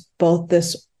 there's both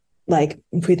this, like,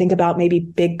 if we think about maybe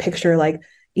big picture, like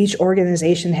each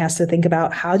organization has to think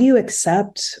about, how do you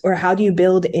accept or how do you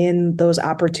build in those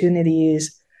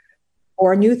opportunities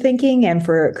for new thinking and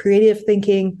for creative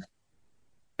thinking?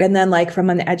 And then like from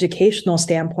an educational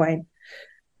standpoint,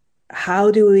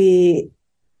 how do we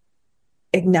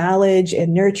acknowledge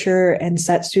and nurture and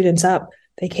set students up?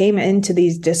 They came into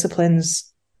these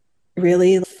disciplines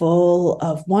really full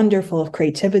of wonderful of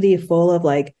creativity, full of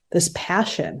like this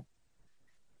passion.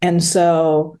 And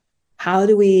so how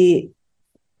do we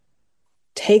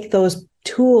take those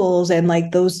tools and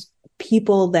like those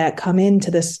people that come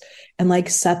into this and like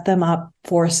set them up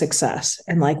for success?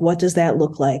 And like, what does that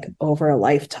look like over a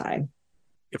lifetime?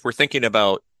 If we're thinking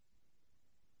about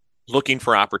looking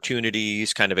for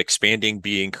opportunities, kind of expanding,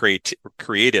 being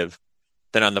creative,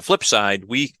 then on the flip side,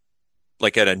 we,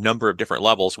 like at a number of different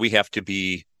levels, we have to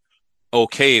be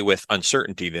okay with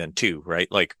uncertainty then too, right?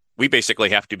 Like we basically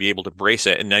have to be able to brace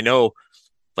it. And I know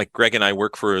like Greg and I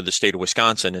work for the state of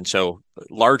Wisconsin. And so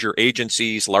larger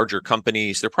agencies, larger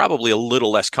companies, they're probably a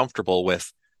little less comfortable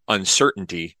with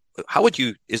uncertainty.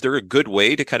 Is there a good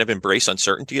way to kind of embrace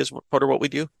uncertainty as part of what we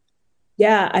do?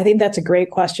 Yeah, I think that's a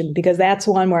great question, because that's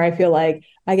one where I feel like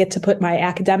I get to put my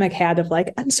academic hat of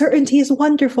like, uncertainty is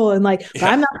wonderful. And like, but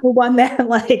I'm not the one that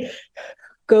like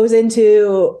goes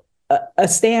into a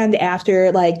stand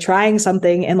after like trying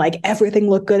something and like everything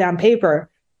looked good on paper.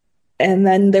 And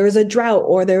then there was a drought,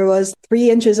 or there was 3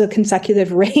 inches of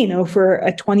consecutive rain over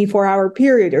a 24-hour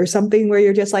period, or something where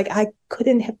you're just like, I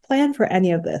couldn't have planned for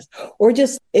any of this, or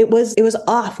just it was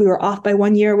off. We were off by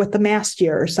 1 year with the mast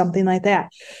year or something like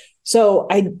that. So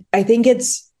I think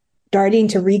it's starting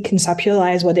to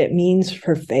reconceptualize what it means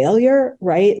for failure,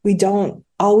 right? We don't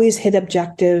always hit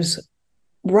objectives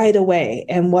right away.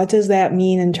 And what does that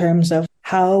mean in terms of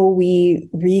how we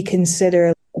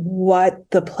reconsider what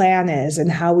the plan is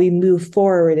and how we move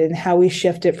forward and how we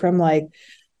shift it from like,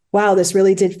 wow, this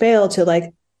really did fail, to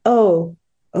like, oh,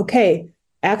 okay,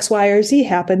 X, Y, or Z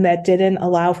happened that didn't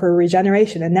allow for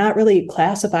regeneration, and not really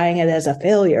classifying it as a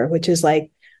failure, which is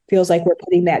like, feels like we're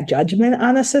putting that judgment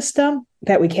on a system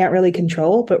that we can't really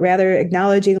control, but rather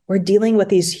acknowledging we're dealing with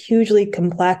these hugely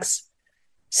complex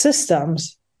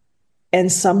systems.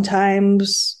 And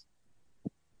sometimes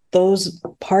those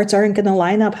parts aren't going to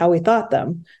line up how we thought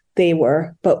they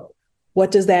were. But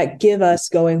what does that give us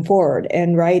going forward?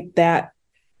 And right, that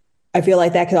I feel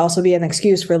like that could also be an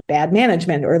excuse for bad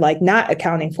management or like not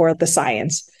accounting for the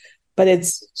science. But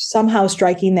it's somehow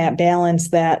striking that balance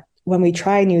that when we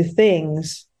try new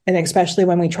things, and especially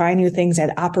when we try new things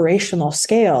at operational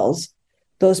scales,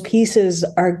 those pieces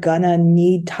are gonna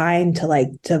need time to like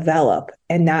develop,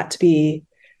 and not to be,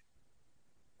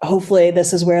 hopefully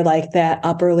this is where like that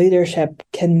upper leadership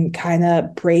can kind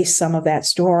of brace some of that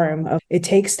storm of, it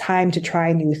takes time to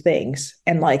try new things.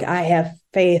 And like, I have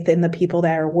faith in the people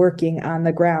that are working on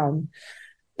the ground,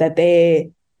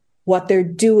 that what they're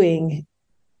doing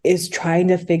is trying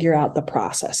to figure out the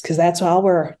process, because that's all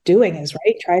we're doing is,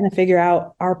 right, trying to figure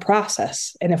out our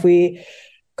process. And if we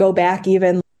go back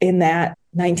even in that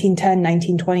 1910,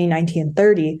 1920,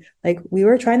 1930, like we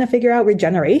were trying to figure out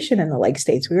regeneration in the lake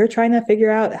states. We were trying to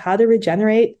figure out how to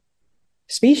regenerate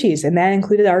species. And that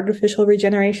included artificial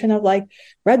regeneration of like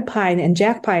red pine and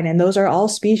jack pine. And those are all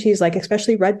species, like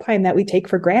especially red pine, that we take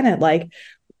for granted. Like,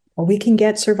 well, we can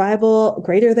get survival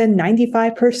greater than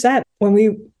 95% when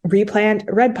we replant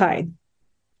red pine.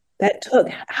 That took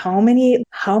how many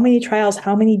trials,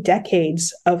 how many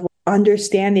decades of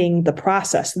understanding the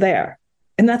process there.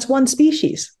 And that's one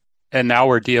species. And now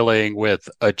we're dealing with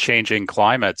a changing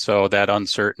climate, so that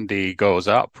uncertainty goes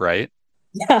up, right?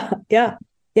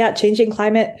 Yeah. Changing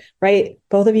climate, right?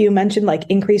 Both of you mentioned like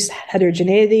increased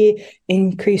heterogeneity,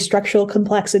 increased structural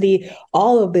complexity,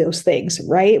 all of those things,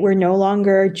 right? We're no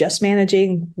longer just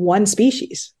managing one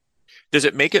species. Does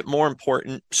it make it more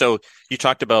important? So you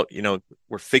talked about,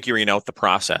 we're figuring out the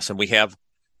process, and we have,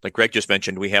 like Greg just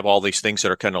mentioned, we have all these things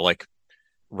that are kind of like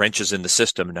wrenches in the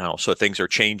system now. So things are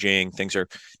changing,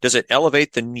 does it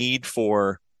elevate the need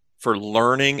for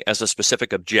learning as a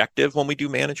specific objective when we do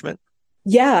management?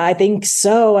 Yeah, I think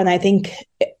so. And I think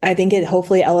it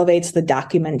hopefully elevates the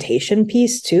documentation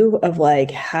piece too, of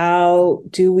like, how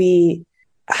do we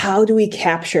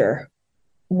capture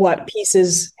what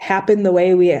pieces happen the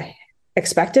way we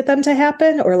expected them to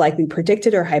happen, or like we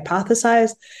predicted or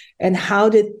hypothesized, and how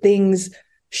did things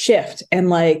shift? And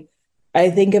like, I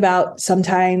think about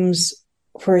sometimes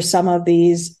for some of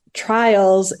these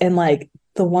trials and like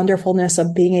the wonderfulness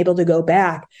of being able to go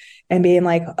back and being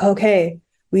like, okay,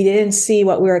 we didn't see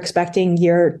what we were expecting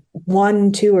year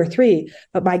 1, 2, or 3,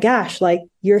 but my gosh, like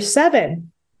year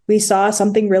 7, we saw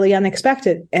something really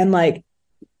unexpected. And like,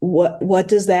 what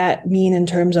does that mean in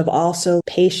terms of also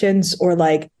patience, or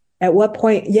like at what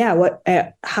point,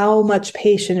 how much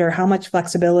patience or how much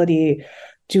flexibility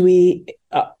do we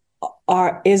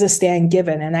is a stand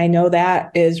given. And I know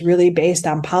that is really based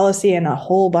on policy and a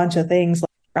whole bunch of things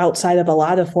outside of a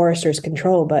lot of foresters'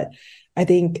 control. But I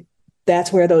think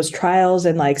that's where those trials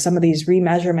and like some of these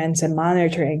remeasurements and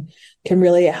monitoring can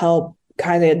really help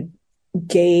kind of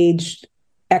gauge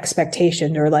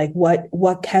expectation, or like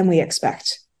what can we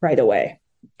expect right away.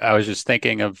 I was just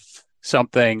thinking of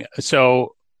something.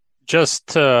 So just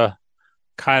to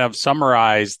kind of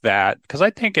summarize that, because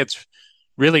I think it's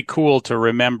really cool to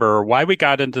remember why we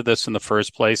got into this in the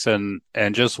first place, and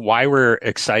just why we're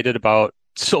excited about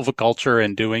silviculture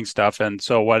and doing stuff. And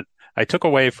so what I took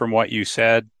away from what you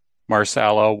said,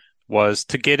 Marcella, was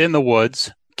to get in the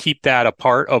woods, keep that a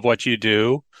part of what you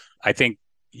do. I think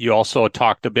you also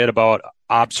talked a bit about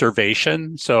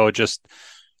observation. So just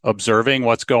observing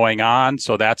what's going on.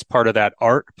 So that's part of that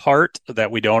art part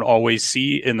that we don't always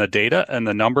see in the data and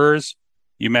the numbers.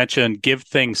 You mentioned give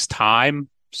things time.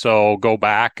 So go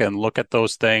back and look at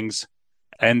those things.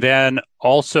 And then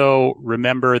also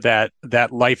remember that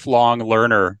lifelong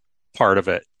learner part of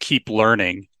it. Keep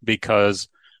learning, because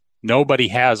nobody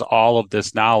has all of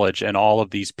this knowledge and all of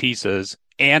these pieces,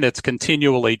 and it's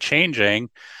continually changing.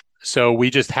 So we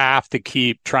just have to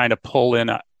keep trying to pull in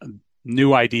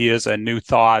new ideas and new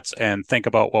thoughts and think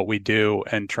about what we do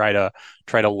and try to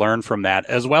learn from that,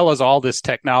 as well as all this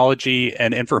technology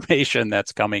and information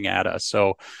that's coming at us.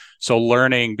 So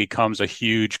learning becomes a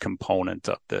huge component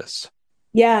of this.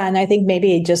 Yeah. And I think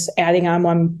maybe just adding on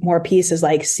one more piece is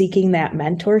like seeking that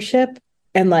mentorship,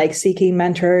 and like seeking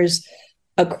mentors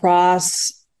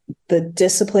across the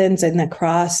disciplines and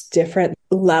across different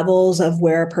levels of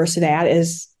where a person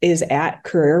is at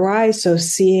career-wise. So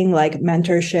seeing like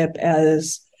mentorship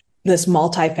as this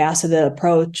multifaceted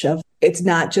approach of, it's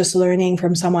not just learning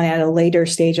from someone at a later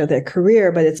stage of their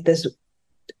career, but it's this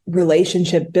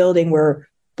relationship building where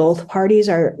both parties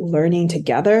are learning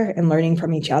together and learning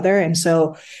from each other. And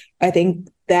so I think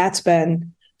that's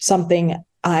been something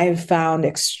I've found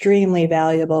extremely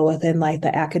valuable within like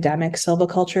the academic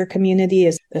silviculture community,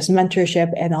 is this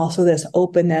mentorship and also this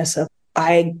openness of,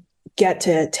 I get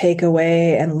to take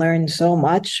away and learn so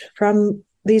much from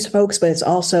these folks, but it's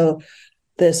also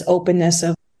this openness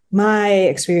of my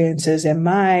experiences and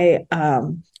my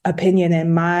opinion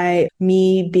and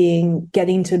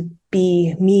getting to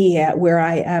be me at where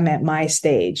I am at my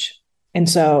stage. And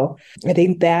so I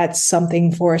think that's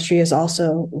something forestry has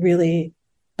also really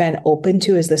been open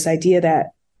to, is this idea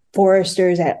that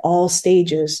foresters at all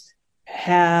stages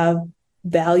have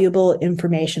valuable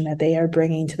information that they are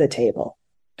bringing to the table.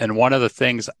 And one of the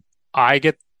things I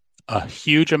get a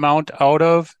huge amount out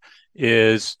of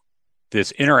is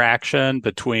this interaction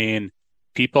between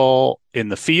people in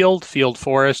the field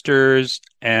foresters,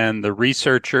 and the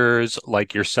researchers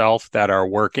like yourself that are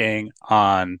working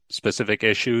on specific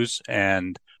issues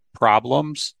and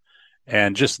problems.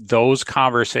 And just those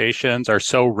conversations are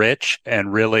so rich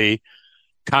and really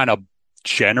kind of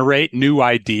generate new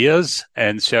ideas.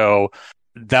 And so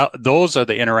those are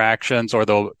the interactions, or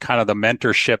the kind of the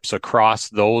mentorships across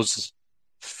those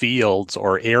fields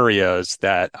or areas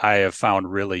that I have found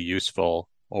really useful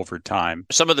over time.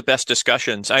 Some of the best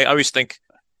discussions, I always think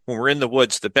when we're in the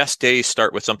woods, the best days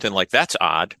start with something like, that's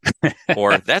odd,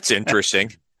 or that's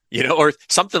interesting, or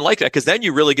something like that, because then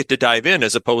you really get to dive in,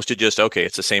 as opposed to just, okay,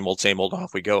 it's the same old,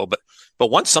 off we go. But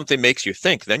once something makes you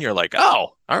think, then you're like,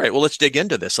 oh, all right, well, let's dig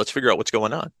into this. Let's figure out what's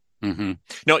going on.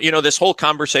 Mm-hmm. This whole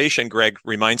conversation, Greg,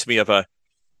 reminds me of a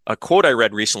quote I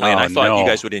read recently, and I thought you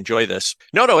guys would enjoy this.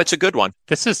 No, it's a good one.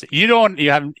 This is, you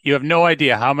have no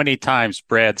idea how many times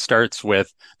Brad starts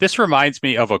with, this reminds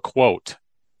me of a quote.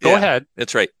 Go ahead.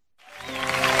 That's right.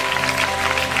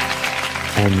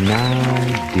 And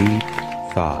now, deep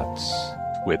thoughts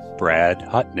with Brad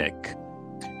Hutnick.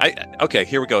 Okay,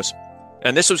 here we go.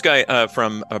 And this was a guy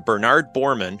from Bernard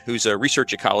Borman, who's a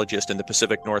research ecologist in the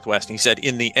Pacific Northwest. And he said,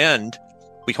 in the end,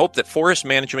 we hope that forest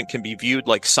management can be viewed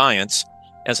like science,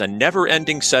 as a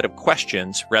never-ending set of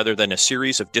questions rather than a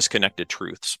series of disconnected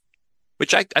truths.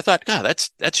 Which I thought, God,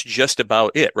 that's just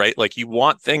about it, right? Like, you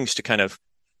want things to kind of,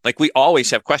 like, we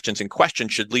always have questions, and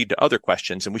questions should lead to other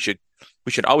questions, and we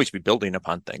should always be building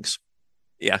upon things.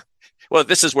 Yeah. Well,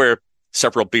 this is where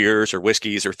several beers or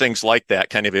whiskeys or things like that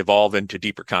kind of evolve into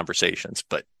deeper conversations.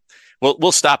 But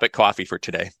we'll stop at coffee for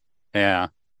today. Yeah.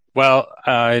 Well,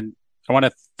 I want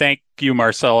to thank you,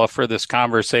 Marcella, for this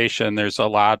conversation. There's a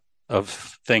lot of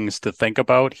things to think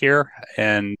about here.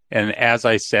 And as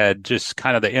I said, just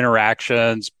kind of the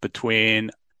interactions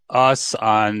between us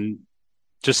on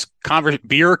just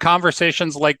beer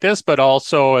conversations like this, but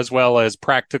also as well as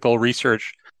practical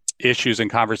research issues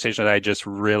and conversations. I just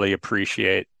really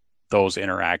appreciate those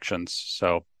interactions.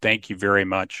 So thank you very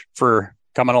much for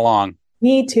Coming along.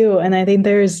 Me too. And I think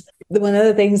there's one of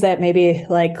the things that maybe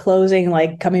like closing,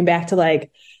 like coming back to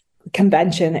like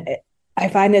convention, I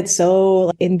find it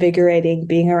so invigorating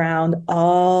being around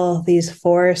all these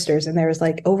foresters. And there was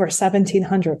like over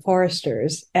 1,700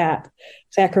 foresters at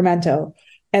Sacramento.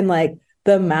 And like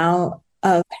the amount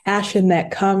of passion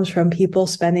that comes from people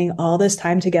spending all this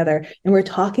time together. And we're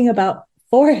talking about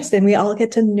forest and we all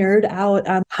get to nerd out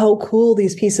on how cool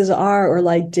these pieces are or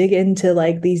like dig into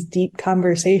like these deep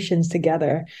conversations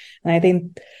together. And I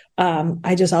think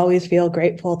I just always feel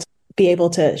grateful to be able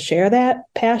to share that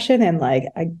passion. And like,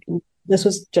 this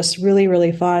was just really,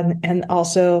 really fun. And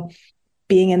also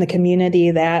being in the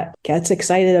community that gets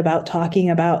excited about talking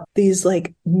about these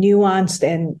like nuanced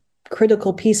and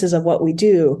critical pieces of what we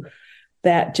do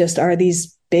that just are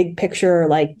these big picture,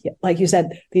 like you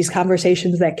said, these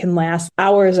conversations that can last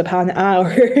hours upon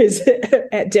hours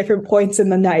at different points in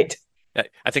the night.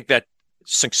 I think that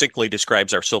succinctly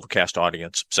describes our SilviCast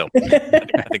audience. So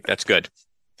I think that's good.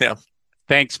 Yeah.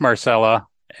 Thanks, Marcella.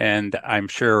 And I'm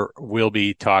sure we'll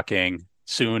be talking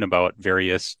soon about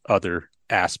various other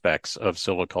aspects of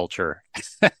silviculture.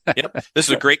 Yep. This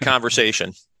is a great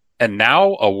conversation. And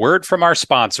now a word from our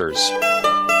sponsors.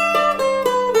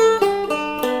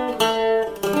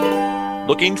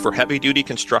 Looking for heavy-duty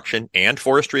construction and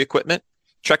forestry equipment?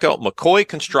 Check out McCoy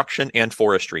Construction and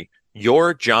Forestry,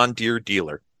 your John Deere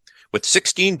dealer. With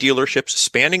 16 dealerships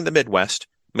spanning the Midwest,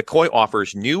 McCoy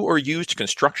offers new or used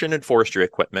construction and forestry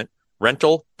equipment,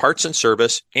 rental, parts and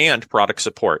service, and product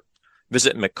support.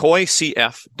 Visit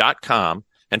McCoyCF.com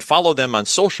and follow them on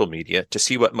social media to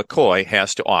see what McCoy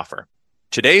has to offer.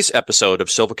 Today's episode of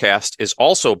SilviCast is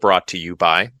also brought to you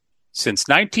by... Since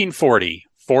 1940,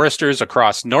 foresters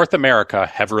across North America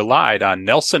have relied on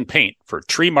Nelson Paint for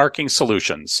tree marking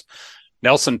solutions.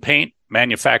 Nelson Paint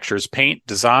manufactures paint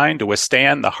designed to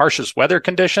withstand the harshest weather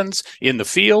conditions in the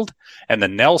field and the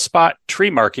Nelspot tree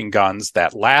marking guns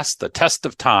that last the test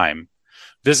of time.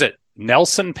 Visit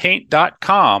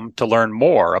nelsonpaint.com to learn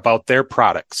more about their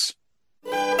products.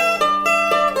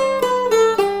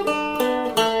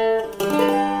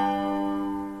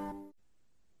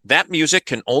 That music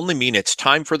can only mean it's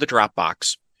time for the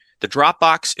Dropbox. The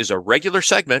Dropbox is a regular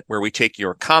segment where we take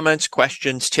your comments,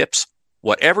 questions, tips,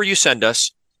 whatever you send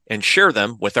us, and share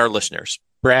them with our listeners.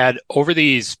 Brad, over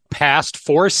these past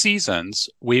 4 seasons,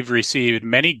 we've received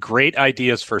many great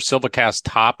ideas for SilviCast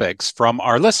topics from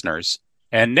our listeners.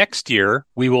 And next year,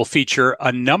 we will feature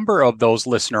a number of those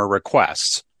listener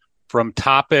requests, from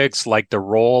topics like the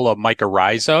role of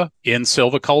mycorrhiza in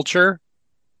silviculture,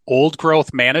 old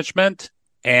growth management,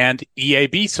 and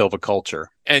EAB silviculture.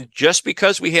 And just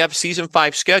because we have season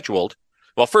 5 scheduled,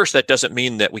 well, first, that doesn't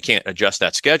mean that we can't adjust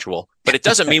that schedule, but it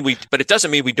doesn't mean we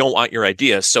don't want your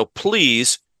ideas. So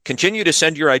please continue to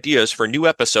send your ideas for new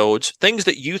episodes, things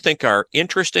that you think are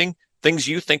interesting, things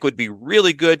you think would be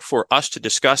really good for us to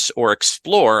discuss or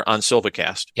explore on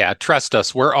SilviCast. Yeah, trust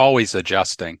us, we're always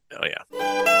adjusting. Oh, yeah.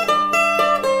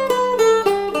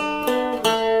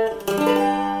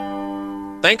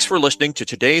 Thanks for listening to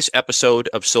today's episode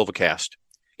of SilviCast.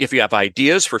 If you have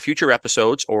ideas for future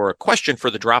episodes or a question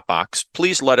for the Dropbox,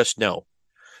 please let us know.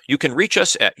 You can reach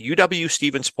us at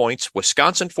UW-Stevens Point's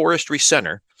Wisconsin Forestry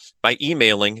Center by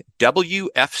emailing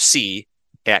wfc@uwsp.edu.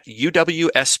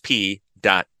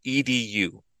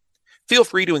 Feel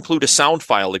free to include a sound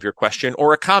file of your question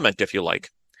or a comment if you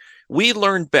like. We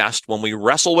learn best when we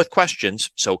wrestle with questions,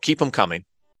 so keep them coming.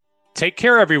 Take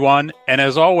care, everyone. And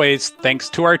as always, thanks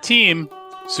to our team,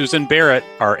 Susan Barrett,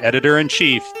 our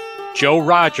editor-in-chief, Joe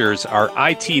Rogers, our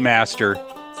IT master,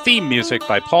 theme music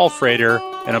by Paul Frater,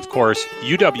 and of course,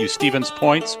 UW-Stevens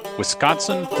Point's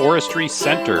Wisconsin Forestry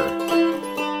Center.